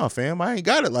like, nah, fam, I ain't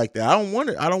got it like that. I don't want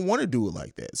to do it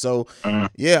like that. So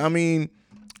yeah, I mean,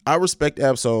 I respect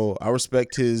Ab-Soul. I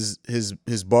respect his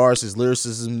bars, his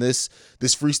lyricism. This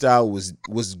freestyle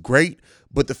was great.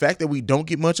 But the fact that we don't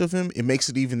get much of him, it makes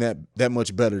it even that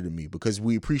much better to me, because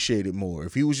we appreciate it more.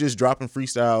 If he was just dropping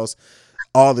freestyles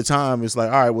all the time, it's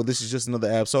like, all right, well, this is just another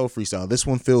Ab-Soul freestyle. This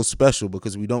one feels special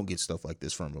because we don't get stuff like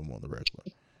this from him on the regular.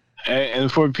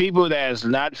 And for people that's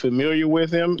not familiar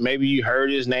with him, maybe you heard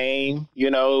his name,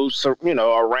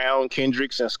 around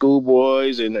Kendricks and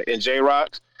Schoolboys and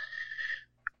J-Rocks.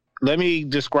 Let me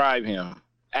describe him.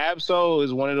 Ab-Soul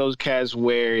is one of those cats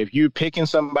where if you're picking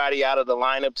somebody out of the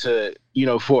lineup to,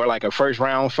 for like a first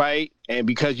round fight, and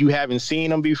because you haven't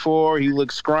seen him before, he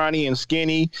looks scrawny and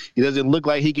skinny, he doesn't look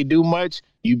like he could do much,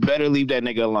 you better leave that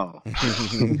nigga alone.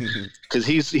 Because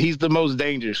he's the most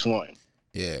dangerous one.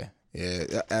 Yeah.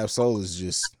 Yeah. Ab-Soul is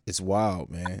just, it's wild,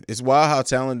 man. It's wild how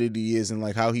talented he is and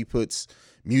like how he puts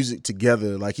music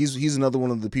together. Like he's another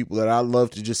one of the people that I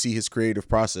love to just see his creative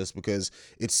process, because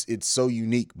it's so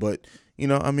unique. But you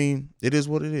know, I mean, it is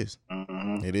what it is.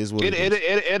 Mhm. It is what it is.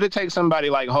 It'll take somebody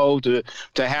like Hov to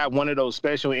have one of those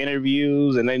special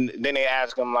interviews, and then they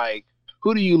ask him like,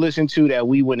 who do you listen to that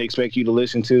we wouldn't expect you to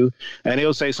listen to? And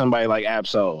he'll say somebody like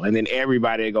Absol, and then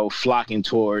everybody will go flocking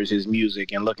towards his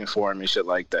music and looking for him and shit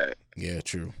like that. Yeah,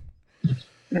 true.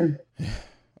 All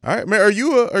right, man. Are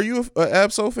you a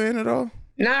Absol fan at all?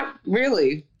 Not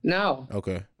really. No.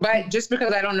 Okay. But just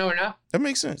because I don't know enough. That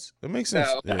makes sense. That makes sense.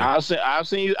 So- Yeah. I'll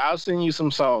send you some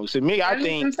songs. To me, I Send me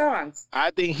think some songs.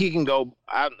 he can go.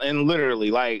 And literally,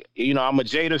 like, you know, I'm a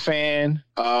Jada fan.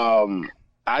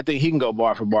 I think he can go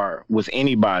bar for bar with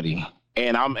anybody.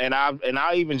 And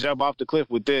I'll even jump off the cliff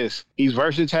with this. He's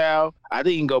versatile. I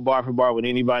think he can go bar for bar with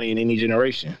anybody in any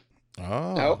generation.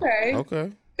 Oh. Okay.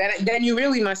 Okay. Then you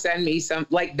really must send me some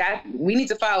like that. We need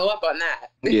to follow up on that.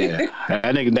 Yeah, that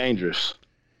nigga dangerous.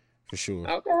 For sure.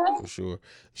 Okay. For sure.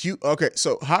 Okay.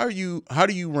 So how do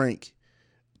you rank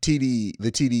the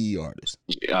TDE artists?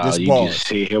 This You ball. just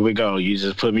see, here we go. You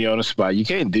just put me on the spot. You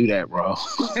can't do that, bro.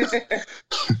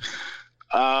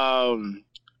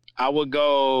 I would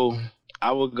go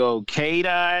K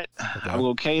Dot. I would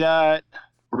go K Dot.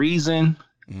 Reason.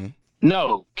 Mhm.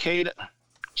 No, K Dot.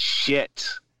 Shit.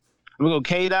 I'm gonna go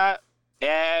K Dot,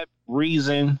 Ab,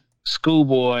 Reason,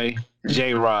 Schoolboy,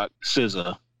 J Rock,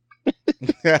 SZA.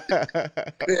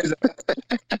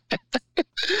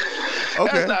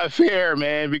 Okay. That's not fair,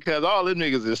 man, because all them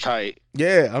niggas is tight.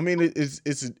 Yeah, I mean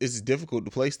it's difficult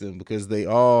to place them because they're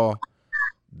all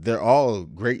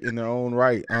great in their own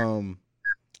right.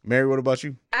 Mary, what about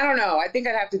you? I don't know. I think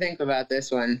I'd have to think about this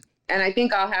one. And I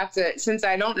think I'll have to, since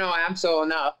I don't know Absol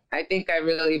enough, I think I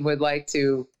really would like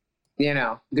to, you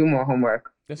know, do more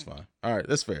homework. That's fine. All right,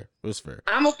 that's fair. That's fair.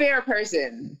 I'm a fair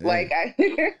person. Yeah. Like, I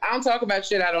don't talk about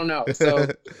shit I don't know. So,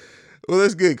 Well,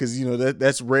 that's good because you know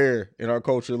that's rare in our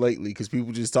culture lately because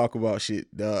people just talk about shit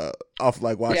off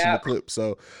like watching Yeah. the clip.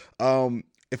 So, so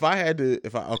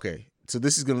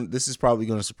this is probably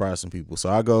gonna surprise some people. So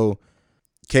I go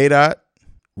K Dot,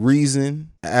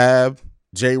 Reason, Ab,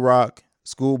 J Rock,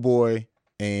 Schoolboy,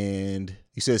 and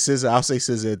you said SZA. I'll say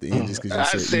SZA at the end just because I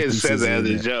said SZA as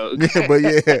a joke.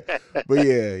 but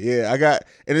yeah. I got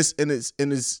and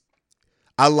it's.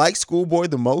 I like Schoolboy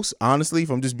the most, honestly.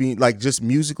 If I'm just being like just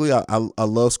musically, I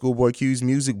love Schoolboy Q's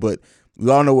music, but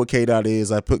we all know what K Dot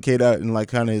is. I put K Dot in like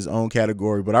kind of his own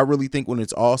category, but I really think when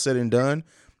it's all said and done,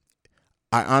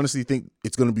 I honestly think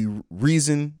it's going to be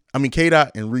Reason. I mean, K Dot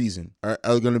and Reason are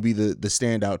going to be the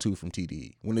standout two from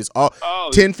TDE. When it's all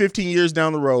 10, 15 years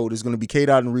down the road, it's going to be K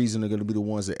Dot and Reason are going to be the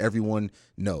ones that everyone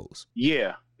knows.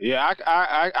 Yeah.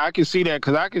 I can see that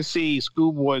because I can see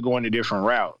Schoolboy going a different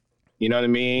route. You know what I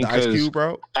mean? The Ice Cube,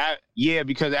 bro. Yeah,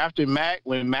 because after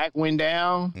when Mac went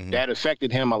down, that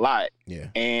affected him a lot. Yeah,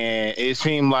 and it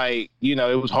seemed like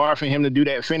it was hard for him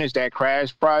to finish that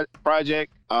Crash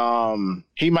project.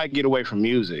 He might get away from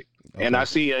music, and I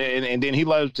see, and then he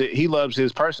loves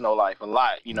his personal life a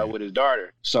lot. With his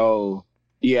daughter. So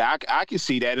yeah, I can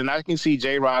see that, and I can see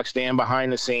J Rock staying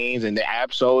behind the scenes, and the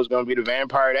Absol is going to be the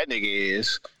vampire that nigga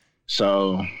is.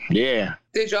 So yeah.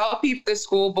 did y'all peep the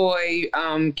Schoolboy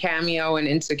cameo in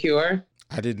Insecure?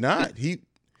 I did not.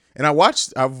 I've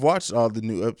watched all the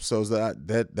new episodes I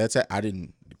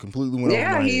didn't completely went over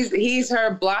my head. he's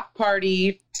her block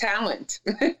party talent.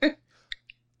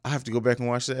 I have to go back and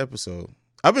watch the episode.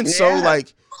 I've been so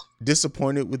like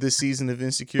disappointed with this season of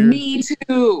Insecure. Me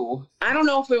too. I don't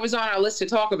know if it was on our list to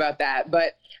talk about that,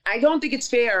 but I don't think it's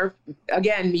fair.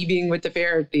 Again, me being with the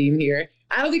fair theme here,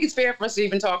 I don't think it's fair for us to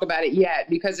even talk about it yet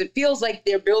because it feels like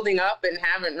they're building up and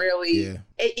haven't really.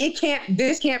 Yeah.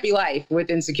 This can't be life with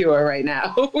Insecure right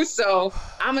now. So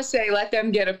I'm gonna say let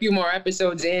them get a few more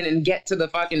episodes in and get to the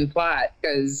fucking plot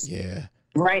because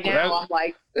right now I'm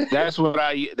like. That's what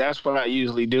I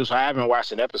usually do. So I haven't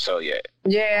watched an episode yet.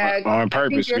 Yeah, on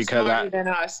purpose you're because smarter than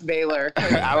us, Baylor.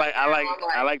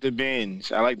 I like to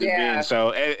binge. I like to binge.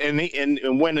 So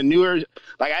and when the newer,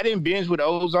 like I didn't binge with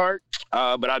Ozark,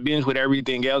 but I binge with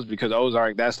everything else because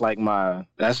Ozark that's like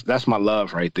that's my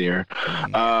love right there.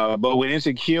 But with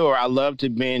Insecure, I love to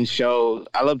binge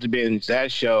that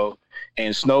show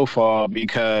and Snowfall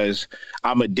because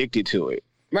I'm addicted to it.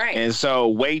 Right. And so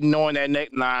waiting on that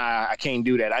I can't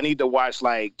do that. I need to watch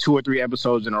like 2 or 3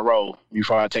 episodes in a row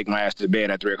before I take my ass to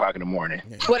bed at 3 o'clock in the morning.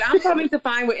 What I'm coming to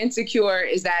find with Insecure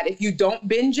is that if you don't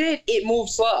binge it, it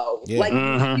moves slow. Yeah. Like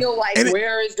you feel like,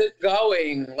 where is this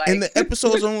going? Like, and the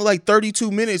episode's only like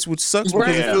 32 minutes, which sucks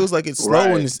because it feels like it's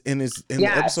slow and the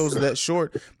episodes are that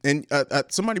short. And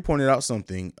somebody pointed out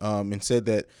something and said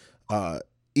that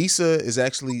Issa is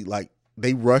actually like,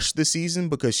 they rushed the season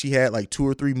because she had like 2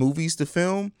 or 3 movies to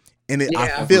film, and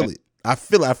I feel it. I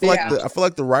feel like Yeah. I feel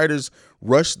like the writers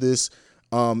rushed this.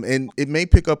 And it may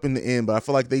pick up in the end, but I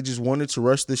feel like they just wanted to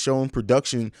rush the show in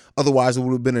production. Otherwise, it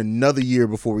would have been another year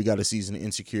before we got a season of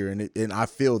Insecure, and I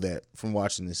feel that from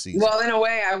watching this season. Well, in a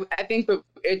way, I think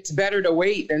it's better to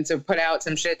wait than to put out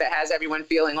some shit that has everyone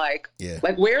feeling like,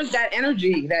 where's that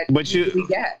energy that we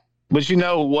get? But you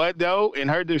know what, though? In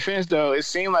her defense, though, it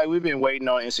seemed like we've been waiting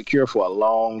on Insecure for a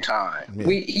long time.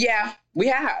 Yeah. We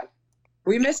have.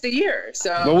 We missed a year,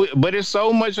 so. But it's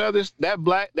so much other that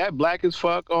black as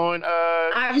fuck on.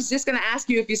 I was just gonna ask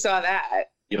you if you saw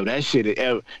that. Yo, that shit.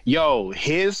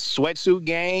 His sweatsuit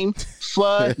game,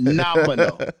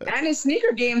 phenomenal. And his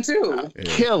sneaker game too.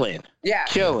 Killing. Yeah.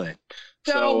 Killing.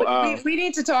 So we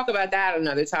need to talk about that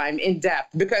another time in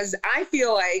depth, because I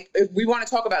feel like if we want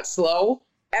to talk about slow,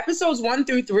 episodes 1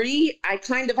 through 3, I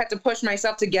kind of had to push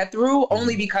myself to get through,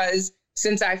 only because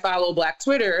since I follow Black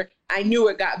Twitter, I knew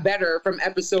it got better from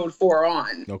episode 4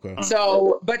 on. Okay.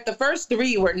 So, but the first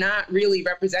 3 were not really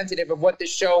representative of what the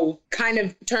show kind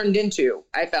of turned into,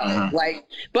 I felt like.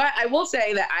 But I will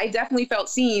say that I definitely felt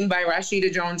seen by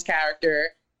Rashida Jones' character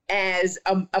as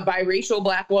a biracial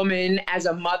Black woman, as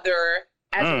a mother,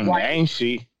 as a wife. Ain't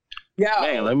she? Yeah.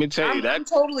 Man, let me tell you that. I'm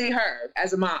totally her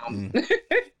as a mom.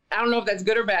 I don't know if that's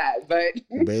good or bad, but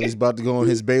Bailey's about to go on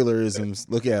his Baylorisms.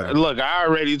 Look at him. Look, I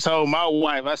already told my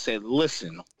wife, I said,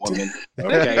 listen, woman,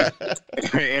 okay,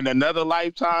 in another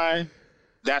lifetime,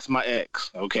 that's my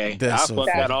ex, okay? That's I so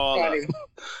fucked funny. that all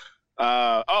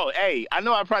up. Hey, I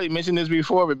know I probably mentioned this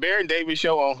before, but Baron Davis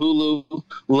show on Hulu,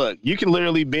 look, you can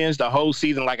literally binge the whole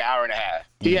season like an hour and a half.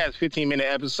 He has 15-minute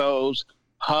episodes.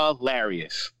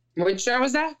 Hilarious. which show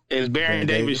was that? It's Baron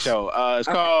Davis show. It's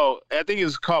called, I think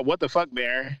it's called What the Fuck,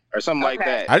 Baron, or something like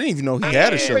that. I didn't even know he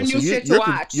had a show. So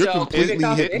you're completely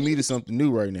so hitting me to something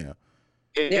new right now.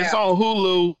 It's on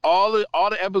Hulu. All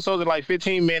the episodes are like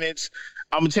 15 minutes.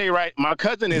 I'm gonna tell you right, my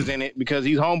cousin is in it because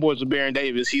he's homeboys with Baron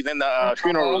Davis. He's in the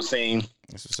funeral scene.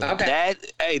 Okay.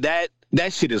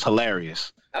 That shit is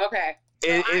hilarious. Okay.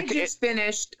 So I just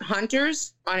finished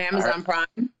Hunters on Amazon Prime.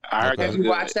 I heard Have you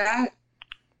watched that?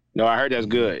 No, I heard that's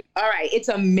good. All right. It's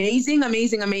amazing,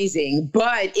 amazing, amazing,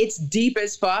 but it's deep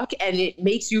as fuck, and it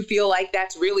makes you feel like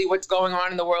that's really what's going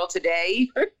on in the world today.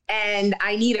 And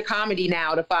I need a comedy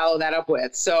now to follow that up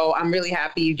with. So I'm really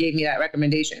happy you gave me that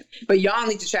recommendation. But y'all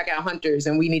need to check out Hunters,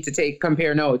 and we need to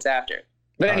compare notes after.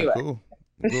 But anyway. Cool.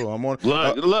 I'm on.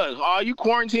 Look, all you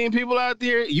quarantine people out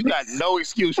there, you got no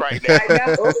excuse right now.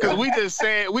 Because we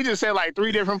just said like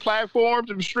 3 different platforms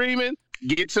of streaming.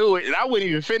 Get to it, and I wouldn't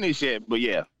even finish it, but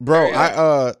yeah, bro.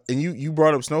 And you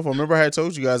brought up Snowfall. Remember, I had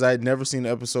told you guys I had never seen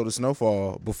an episode of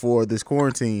Snowfall before this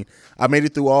quarantine. I made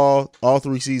it through all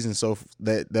 3 seasons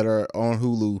that are on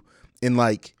Hulu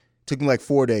in took me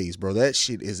 4 days, bro. That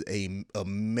shit is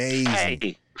amazing.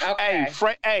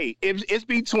 Hey, it's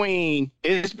between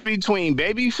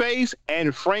Babyface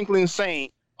and Franklin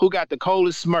Saint who got the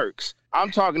coldest smirks.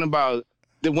 I'm talking about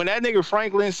when that nigga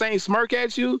Franklin Saint smirk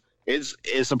at you, it's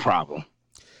a problem.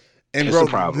 And it's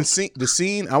bro, the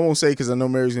scene I won't say because I know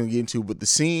Mary's gonna get into, but the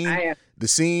scene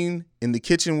in the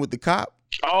kitchen with the cop.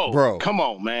 Oh, bro, come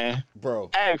on, man, bro.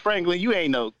 Hey, Franklin, you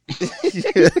ain't no.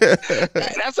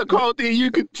 That's a cold thing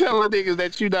you can tell a niggas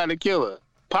that you not a killer.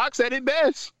 Pac said it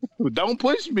best. Don't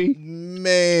push me,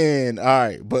 man. All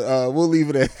right, but we'll leave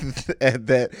it at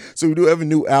that. So we do have a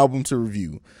new album to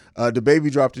review. The Baby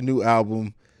dropped a new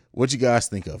album. What you guys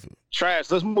think of it?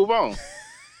 Trash. Let's move on.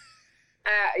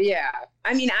 Yeah.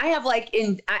 I mean, I have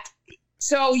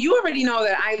so you already know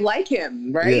that I like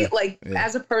him, right?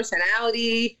 As a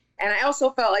personality. And I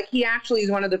also felt like he actually is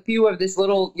one of the few of this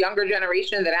little younger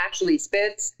generation that actually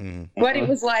spits. Mm-hmm. But it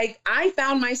was I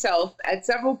found myself at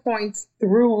several points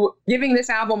through giving this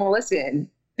album a listen,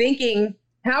 thinking,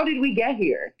 how did we get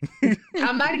here?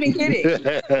 I'm not even kidding.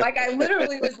 I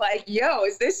literally was like, yo,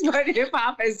 is this what hip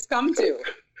hop has come to?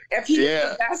 If he's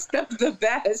the best of the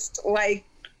best,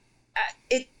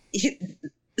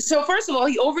 so first of all,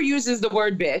 he overuses the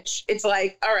word bitch. It's all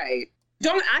right,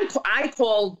 I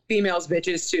call females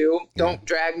bitches too. Don't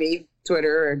drag me,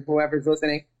 Twitter or whoever's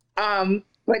listening.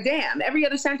 But damn, every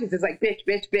other sentence is bitch,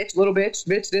 bitch, bitch, little bitch,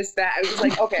 bitch, this, that. It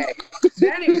was okay.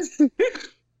 Then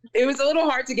it was a little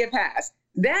hard to get past.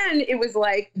 Then it was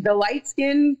the light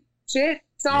skin shit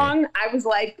song. I was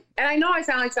and I know I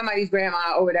sound like somebody's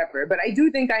grandma or whatever, but I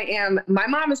do think I am. My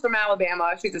mom is from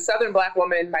Alabama. She's a Southern Black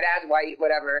woman. My dad's white,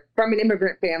 whatever, from an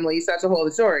immigrant family. So that's a whole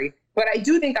other story. But I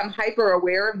do think I'm hyper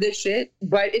aware of this shit.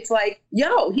 But it's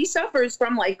yo, he suffers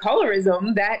from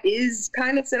colorism that is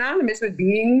kind of synonymous with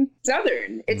being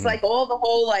Southern. It's all the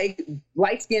whole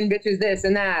light skinned bitches this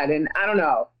and that. And I don't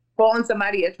know, calling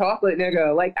somebody a chocolate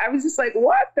nigga. I was just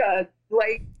what the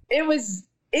Like,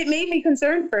 it made me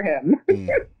concerned for him.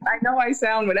 I know I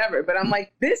sound whatever, but I'm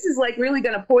like, this is like really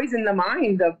going to poison the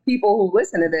mind of people who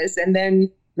listen to this and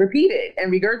then repeat it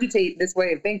and regurgitate this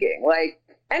way of thinking. Like,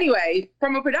 anyway,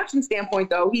 from a production standpoint,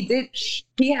 though,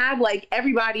 he had like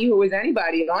everybody who was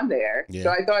anybody on there. Yeah. So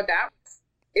I thought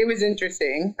it was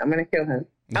interesting. I'm going to kill him.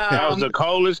 That was the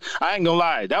coldest. I ain't gonna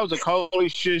lie. That was the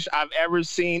coldest shush I've ever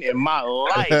seen in my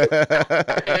life.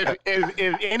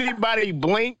 if anybody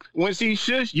blinked when she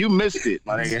shush, you missed it,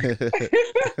 my nigga.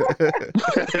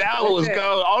 That was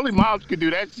cold. Only moms could do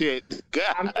that shit.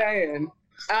 God. I'm saying.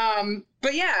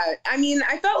 But yeah, I mean,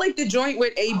 I felt like the joint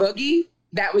with A Boogie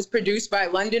that was produced by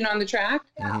London on the track,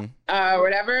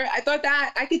 whatever. I thought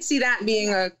that I could see that being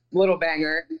a little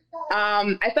banger.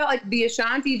 I felt like the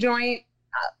Ashanti joint.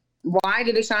 Why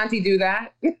did Ashanti do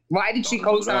that? Why did she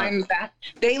co-sign that?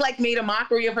 They like made a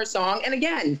mockery of her song. And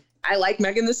again, I like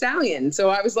Megan Thee Stallion.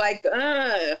 So I was like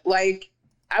I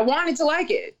wanted to like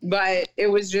it, but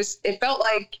it felt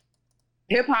like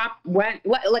hip hop went,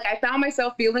 like I found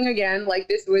myself feeling again, like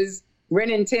this was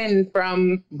Rin and Tin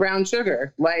from Brown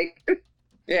Sugar. Like,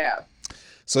 yeah.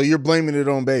 So you're blaming it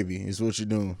on Baby is what you're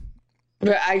doing.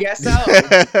 But I guess so.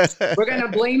 We're going to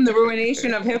blame the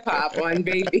ruination of hip hop on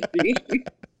Baby.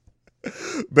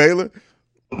 Baylor?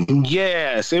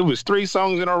 Yes, it was 3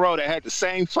 songs in a row that had the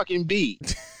same fucking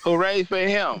beat. Hooray for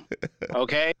him.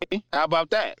 Okay, how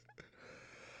about that?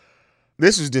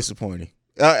 This was disappointing.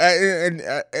 And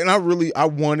I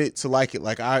wanted to like it.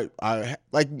 Like I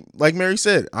like Mary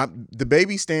said, the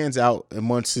Baby stands out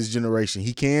amongst his generation.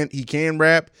 He can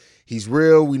rap. He's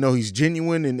real. We know he's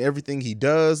genuine in everything he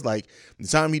does. Like the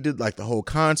time he did like the whole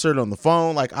concert on the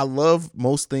phone. Like I love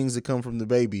most things that come from the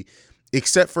Baby.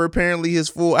 Except for apparently his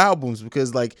full albums,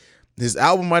 because like his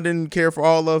album, I didn't care for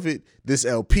all of it. This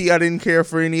LP, I didn't care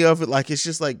for any of it. Like, it's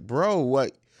just like, bro,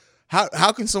 what?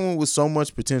 How can someone with so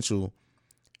much potential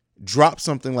drop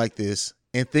something like this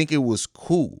and think it was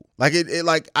cool? Like I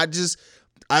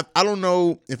don't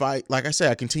know if like I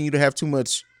said, I continue to have too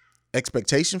much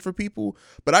expectation for people,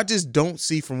 but I just don't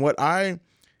see from what I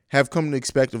have come to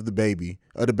expect of the Baby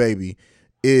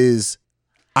is.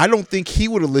 I don't think he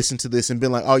would have listened to this and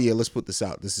been like, oh, yeah, let's put this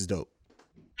out. This is dope.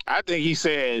 I think he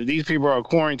said, these people are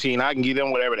quarantined. I can give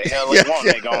them whatever the hell they want.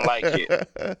 They going to like it.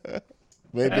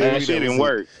 Maybe that shit didn't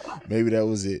work. Maybe that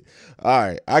was it. All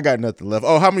right. I got nothing left.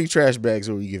 Oh, how many trash bags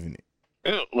are we giving it?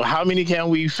 Well, how many can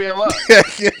we fill up?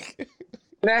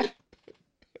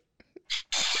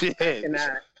 Shit.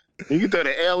 You can throw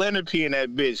the L and the P in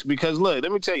that bitch. Because, look,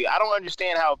 let me tell you, I don't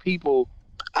understand how people...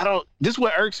 this is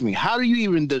what irks me. How do you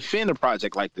even defend a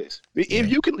project like this? If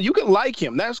you can like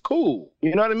him, that's cool.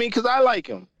 You know what I mean? Because I like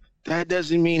him. That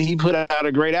doesn't mean he put out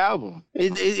a great album.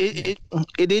 It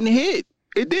didn't hit.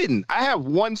 It didn't. I have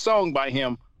one song by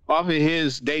him off of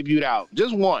his debut album,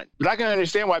 just one. But I can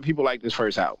understand why people like this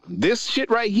first album. This shit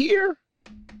right here,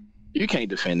 you can't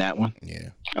defend that one. Yeah,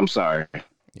 I'm sorry.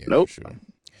 Yeah, nope. Sure.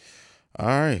 All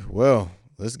right. Well,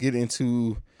 let's get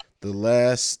into the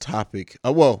last topic.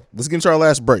 Let's get into our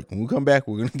last break. When we come back,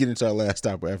 we're gonna get into our last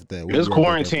topic after that. This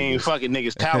quarantine fucking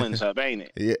niggas' talents up, ain't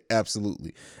it? Yeah,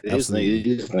 absolutely. These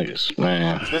niggas,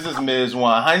 man. This is Ms.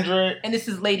 100. And this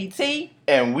is Lady T.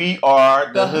 And we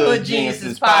are the Hood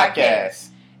Geniuses Podcast.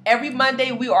 Every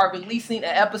Monday, we are releasing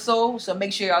an episode, so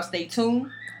make sure y'all stay tuned.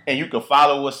 And you can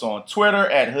follow us on Twitter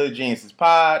at Hood Geniuses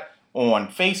Pod, on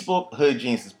Facebook, Hood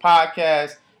Geniuses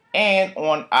Podcast, and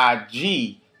on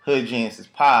IG, Hood Geniuses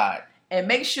Pod. And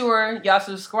make sure y'all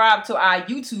subscribe to our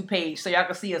YouTube page so y'all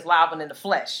can see us live and in the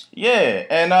flesh. Yeah,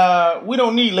 and we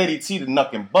don't need Lady T to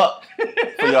knuck and buck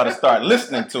for y'all to start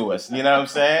listening to us. You know what I'm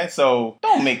saying? So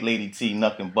don't make Lady T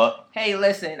knuck and buck. Hey,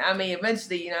 listen, I mean,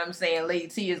 eventually, you know what I'm saying, Lady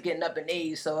T is getting up in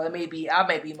age, so I may be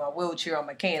in my wheelchair or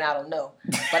my cane, I don't know.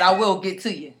 But I will get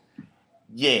to you.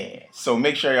 Yeah, so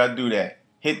make sure y'all do that.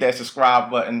 Hit that subscribe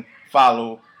button,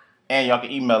 follow, and y'all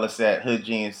can email us at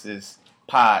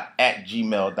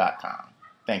hoodgeniuspod@gmail.com.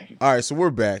 Thank you. All right, so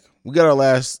we're back. We got our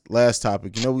last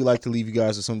topic. You know, we like to leave you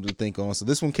guys with something to think on. So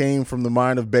this one came from the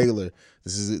mind of Baylor.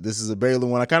 This is a Baylor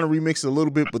one. I kind of remixed it a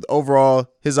little bit, but overall,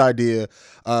 his idea,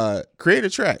 create a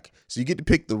track. So you get to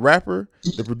pick the rapper,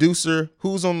 the producer,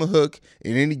 who's on the hook,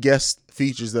 and any guest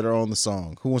features that are on the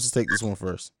song. Who wants to take this one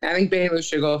first? I think Baylor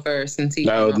should go first since he.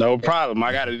 No problem.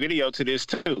 I got a video to this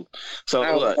too. So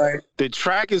look, the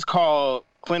track is called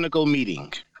 "Clinical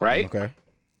Meeting," right? Okay.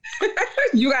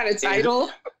 You got a title?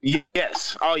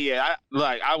 Yes. Oh yeah.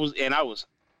 I was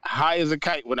high as a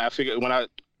kite when I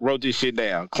wrote this shit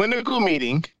down. Clinical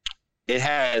Meeting. It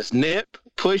has Nip,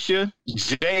 Pusha,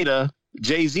 Jada,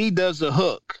 Jay-Z does the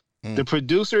hook. The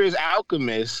producer is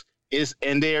Alchemist.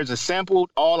 And there's a sampled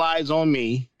All Eyes on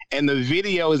Me. and the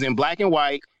video is in black and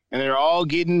white, and they're all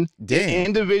getting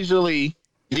individually.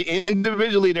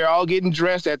 They're all getting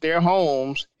dressed at their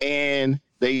homes, and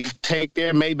they take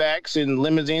their Maybachs and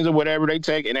limousines or whatever they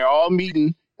take, and they're all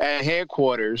meeting at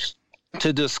headquarters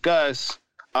to discuss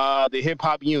the hip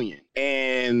hop union.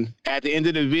 And at the end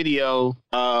of the video,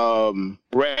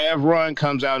 Rev Run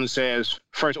comes out and says,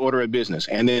 "First order of business,"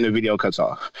 and then the video cuts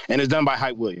off. And it's done by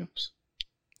Hype Williams.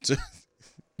 So,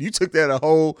 you took that a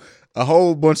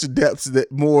whole bunch of depths that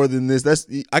more than this.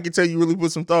 I can tell you really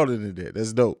put some thought into that.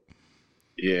 That's dope.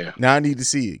 Yeah. Now I need to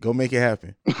see it. Go make it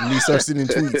happen. You need to start sending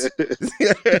tweets.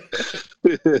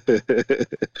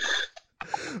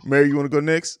 Mary, you want to go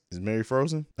next? Is Mary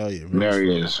frozen? Oh yeah,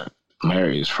 Mary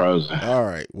is frozen. All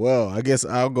right. Well, I guess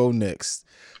I'll go next.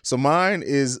 So mine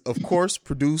is, of course,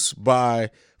 produced by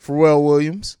Pharrell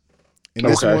Williams, and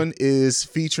this one is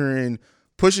featuring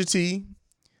Pusha T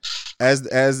as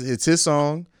it's his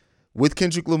song with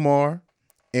Kendrick Lamar.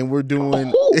 And we're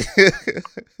doing,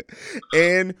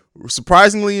 and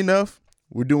surprisingly enough,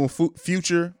 we're doing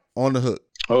Future on the hook.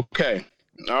 Okay,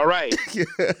 all right.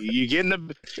 You're getting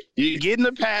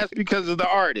the pass because of the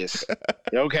artist.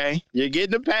 Okay, you're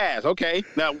getting the pass. Okay,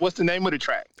 now what's the name of the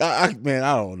track? I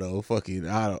don't know. Fucking,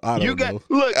 I don't know.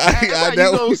 Look, you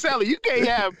gonna sell it. You can't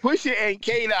have Pusha and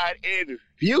K-Dot in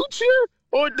Future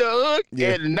on the hook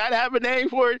and not have a name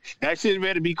for it. That shit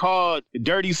better be called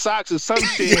Dirty Socks or some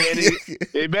shit. And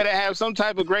it better have some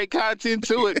type of great content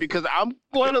to it, because I'm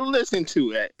going to listen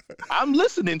to it. I'm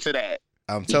listening to that.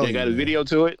 I'm telling you. They got a video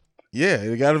to it? Yeah,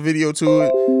 they got a video to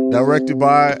it, directed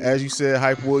by, as you said,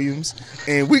 Hype Williams.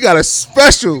 And we got a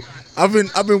special. I've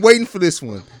been waiting for this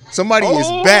one. Somebody is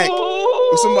back.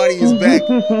 Somebody is back.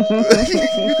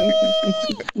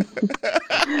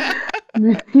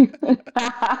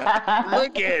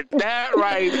 Look at that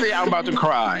right there. I'm about to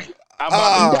cry.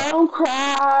 Don't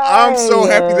cry. I'm so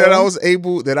happy that I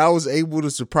was able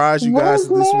to surprise you guys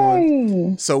with this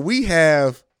one. So we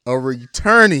have a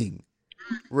returning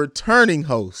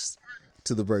host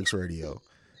to the Breaks Radio.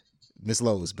 Miss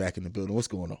Lowe is back in the building. What's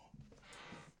going on?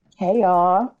 Hey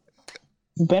y'all.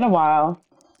 It's been a while.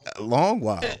 A long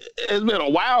while. It's been a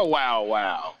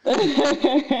wow.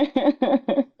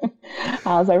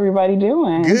 How's everybody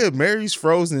doing? Good. Mary's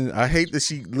frozen. I hate that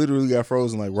she literally got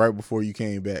frozen like right before you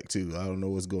came back too. I don't know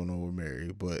what's going on with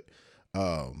Mary, but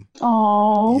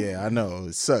yeah, I know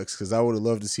it sucks because I would have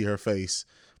loved to see her face,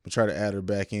 but try to add her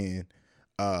back in.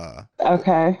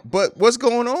 Okay. But what's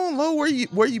going on, Lo? Where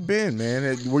you been,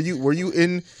 man? Were you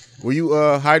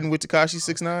hiding with Tekashi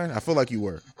 6ix9ine? I feel like you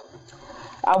were.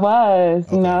 I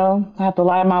was, you know, I have to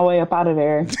lie my way up out of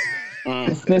there.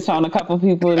 Snitch on a couple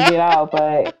people to get out,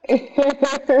 but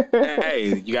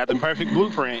hey, you got the perfect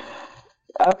blueprint.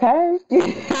 Okay.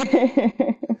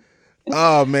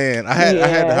 Oh man, I had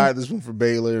to hide this one for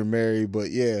Baylor and Mary,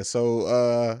 but yeah.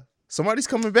 So somebody's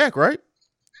coming back, right?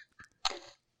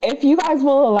 If you guys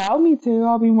will allow me to,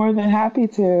 I'll be more than happy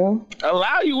to.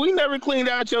 Allow you? We never cleaned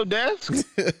out your desk.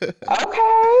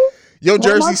 Okay. Your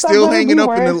jersey's still hanging up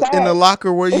in the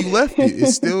locker where you left it.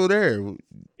 It's still there.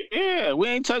 Yeah, we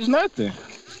ain't touched nothing.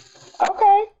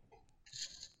 Okay.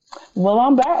 Well,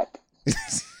 I'm back.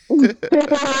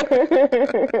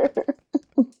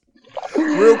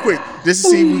 Real quick, just to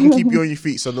see if we can keep you on your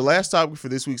feet. So the last topic for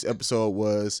this week's episode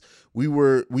was we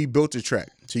built a track.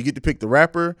 So you get to pick the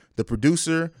rapper, the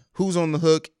producer, who's on the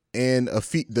hook, and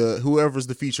whoever's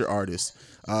the feature artist.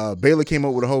 Baylor came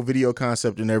up with a whole video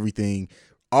concept and everything.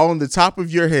 All on the top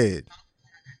of your head.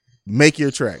 Make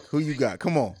your track. Who you got?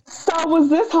 Come on. So was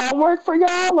this homework for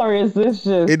y'all, or is this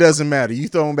just? It doesn't matter. You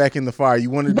throw them back in the fire. You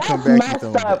wanted to come back. That's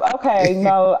messed up. Okay,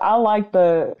 no, I like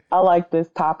this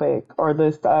topic or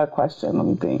this question. Let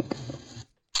me think.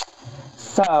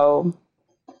 So,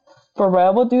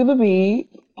 Pharrell will do the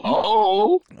beat.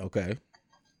 Oh. Okay.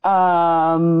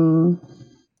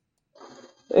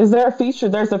 Is there a feature?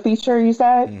 There's a feature you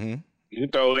said? Mm-hmm. You can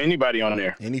throw anybody on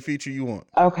there. Any feature you want.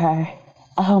 Okay.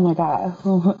 Oh my god.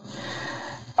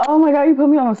 Oh my god, you put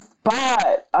me on a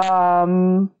spot. I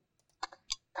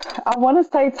want to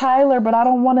say Tyler, but I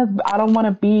don't want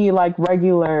to be like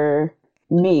regular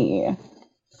me.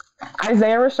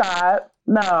 Isaiah Rashad.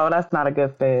 No, that's not a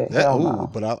good fit. No.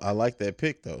 But I like that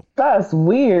pick though. That's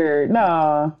weird.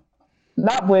 No.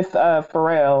 Not with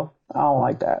Pharrell. I don't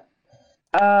like that.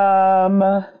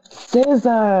 SZA.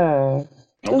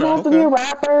 Does it have to be a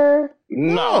rapper?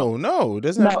 No, it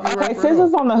doesn't have to be a rapper. Okay,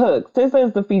 SZA's on the hook. SZA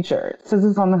is the feature.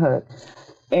 SZA's on the hook.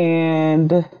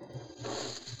 And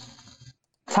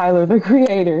Tyler, the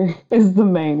Creator, is the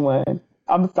main one.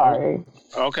 I'm sorry.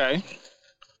 Okay.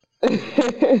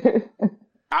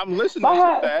 I'm listening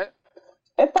to that.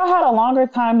 if I had a longer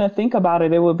time to think about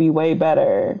it, it would be way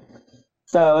better.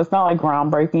 So it's not like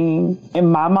groundbreaking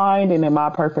in my mind and in my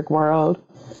perfect world.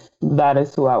 That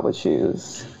is who I would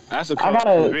choose. That's a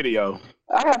cool video.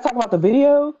 I gotta talk about the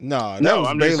video. No, that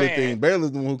was Baylor thing.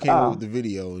 Baylor's the one who came up with the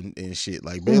video and shit.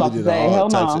 Like Baylor did all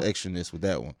types of extraness with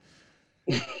that one.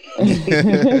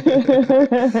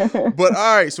 But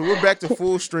all right, so we're back to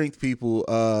full strength, people.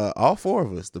 All four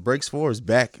of us. The Breaks 4 is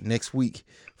back next week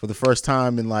for the first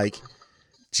time in like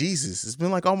Jesus. It's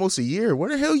been like almost a year. Where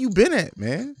the hell you been at,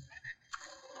 man?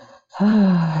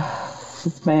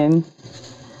 It's been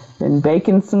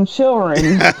baking some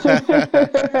children.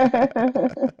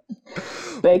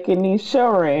 Baking these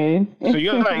children. So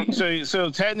you're like, so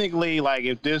technically, like,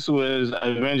 if this was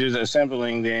Avengers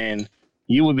Assembling, then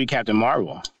you would be Captain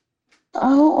Marvel. I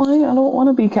don't want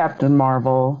to be Captain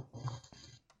Marvel.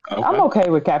 Okay. I'm okay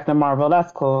with Captain Marvel.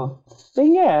 That's cool. But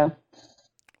yeah.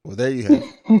 Well, there you have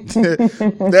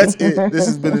it. That's it. This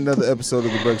has been another episode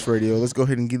of The Breaks Radio. Let's go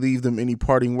ahead and leave them any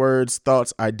parting words,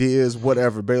 thoughts, ideas,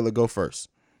 whatever. Baylor, go first.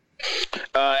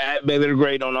 At Baylor the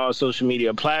Great on all social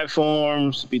media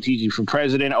platforms. BTG for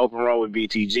President. Open Road with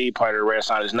BTG, part of the Red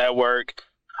Science Network.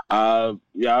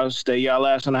 Y'all stay y'all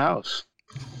ass in the house.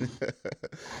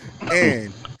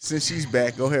 And since she's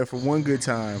back, go ahead for one good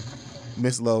time.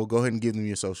 Miss Lowe, go ahead and give them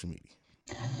your social media.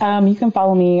 You can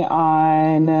follow me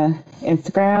on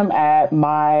Instagram at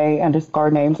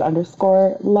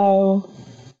my_names_Lowe.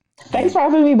 Thanks for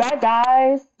having me back,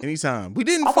 guys. Anytime. We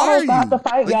didn't fire you. To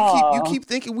fight y'all. You keep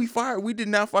thinking we fired. We did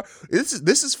not fire.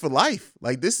 This is for life.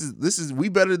 Like this is we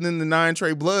better than the 9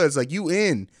 Trey Bloods. Like you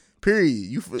in. Period.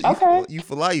 You for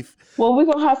life. Well, we're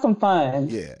gonna have some fun.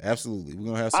 Yeah, absolutely. We're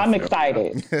gonna have some fun. I'm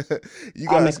excited.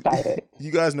 I'm excited.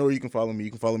 You guys know where you can follow me. You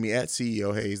can follow me at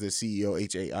CEO Hayes. That's CEO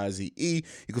HAIZE. You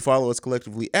can follow us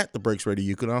collectively at The Breaks Radio.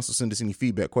 You can also send us any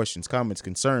feedback, questions, comments,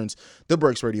 concerns,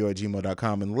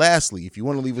 thebreaksradio@gmail.com. And lastly, if you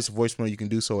want to leave us a voicemail, you can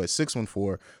do so at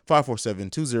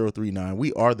 614-547-2039.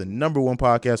 We are the #1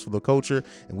 podcast for the culture,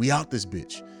 and we out this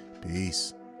bitch.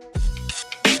 Peace.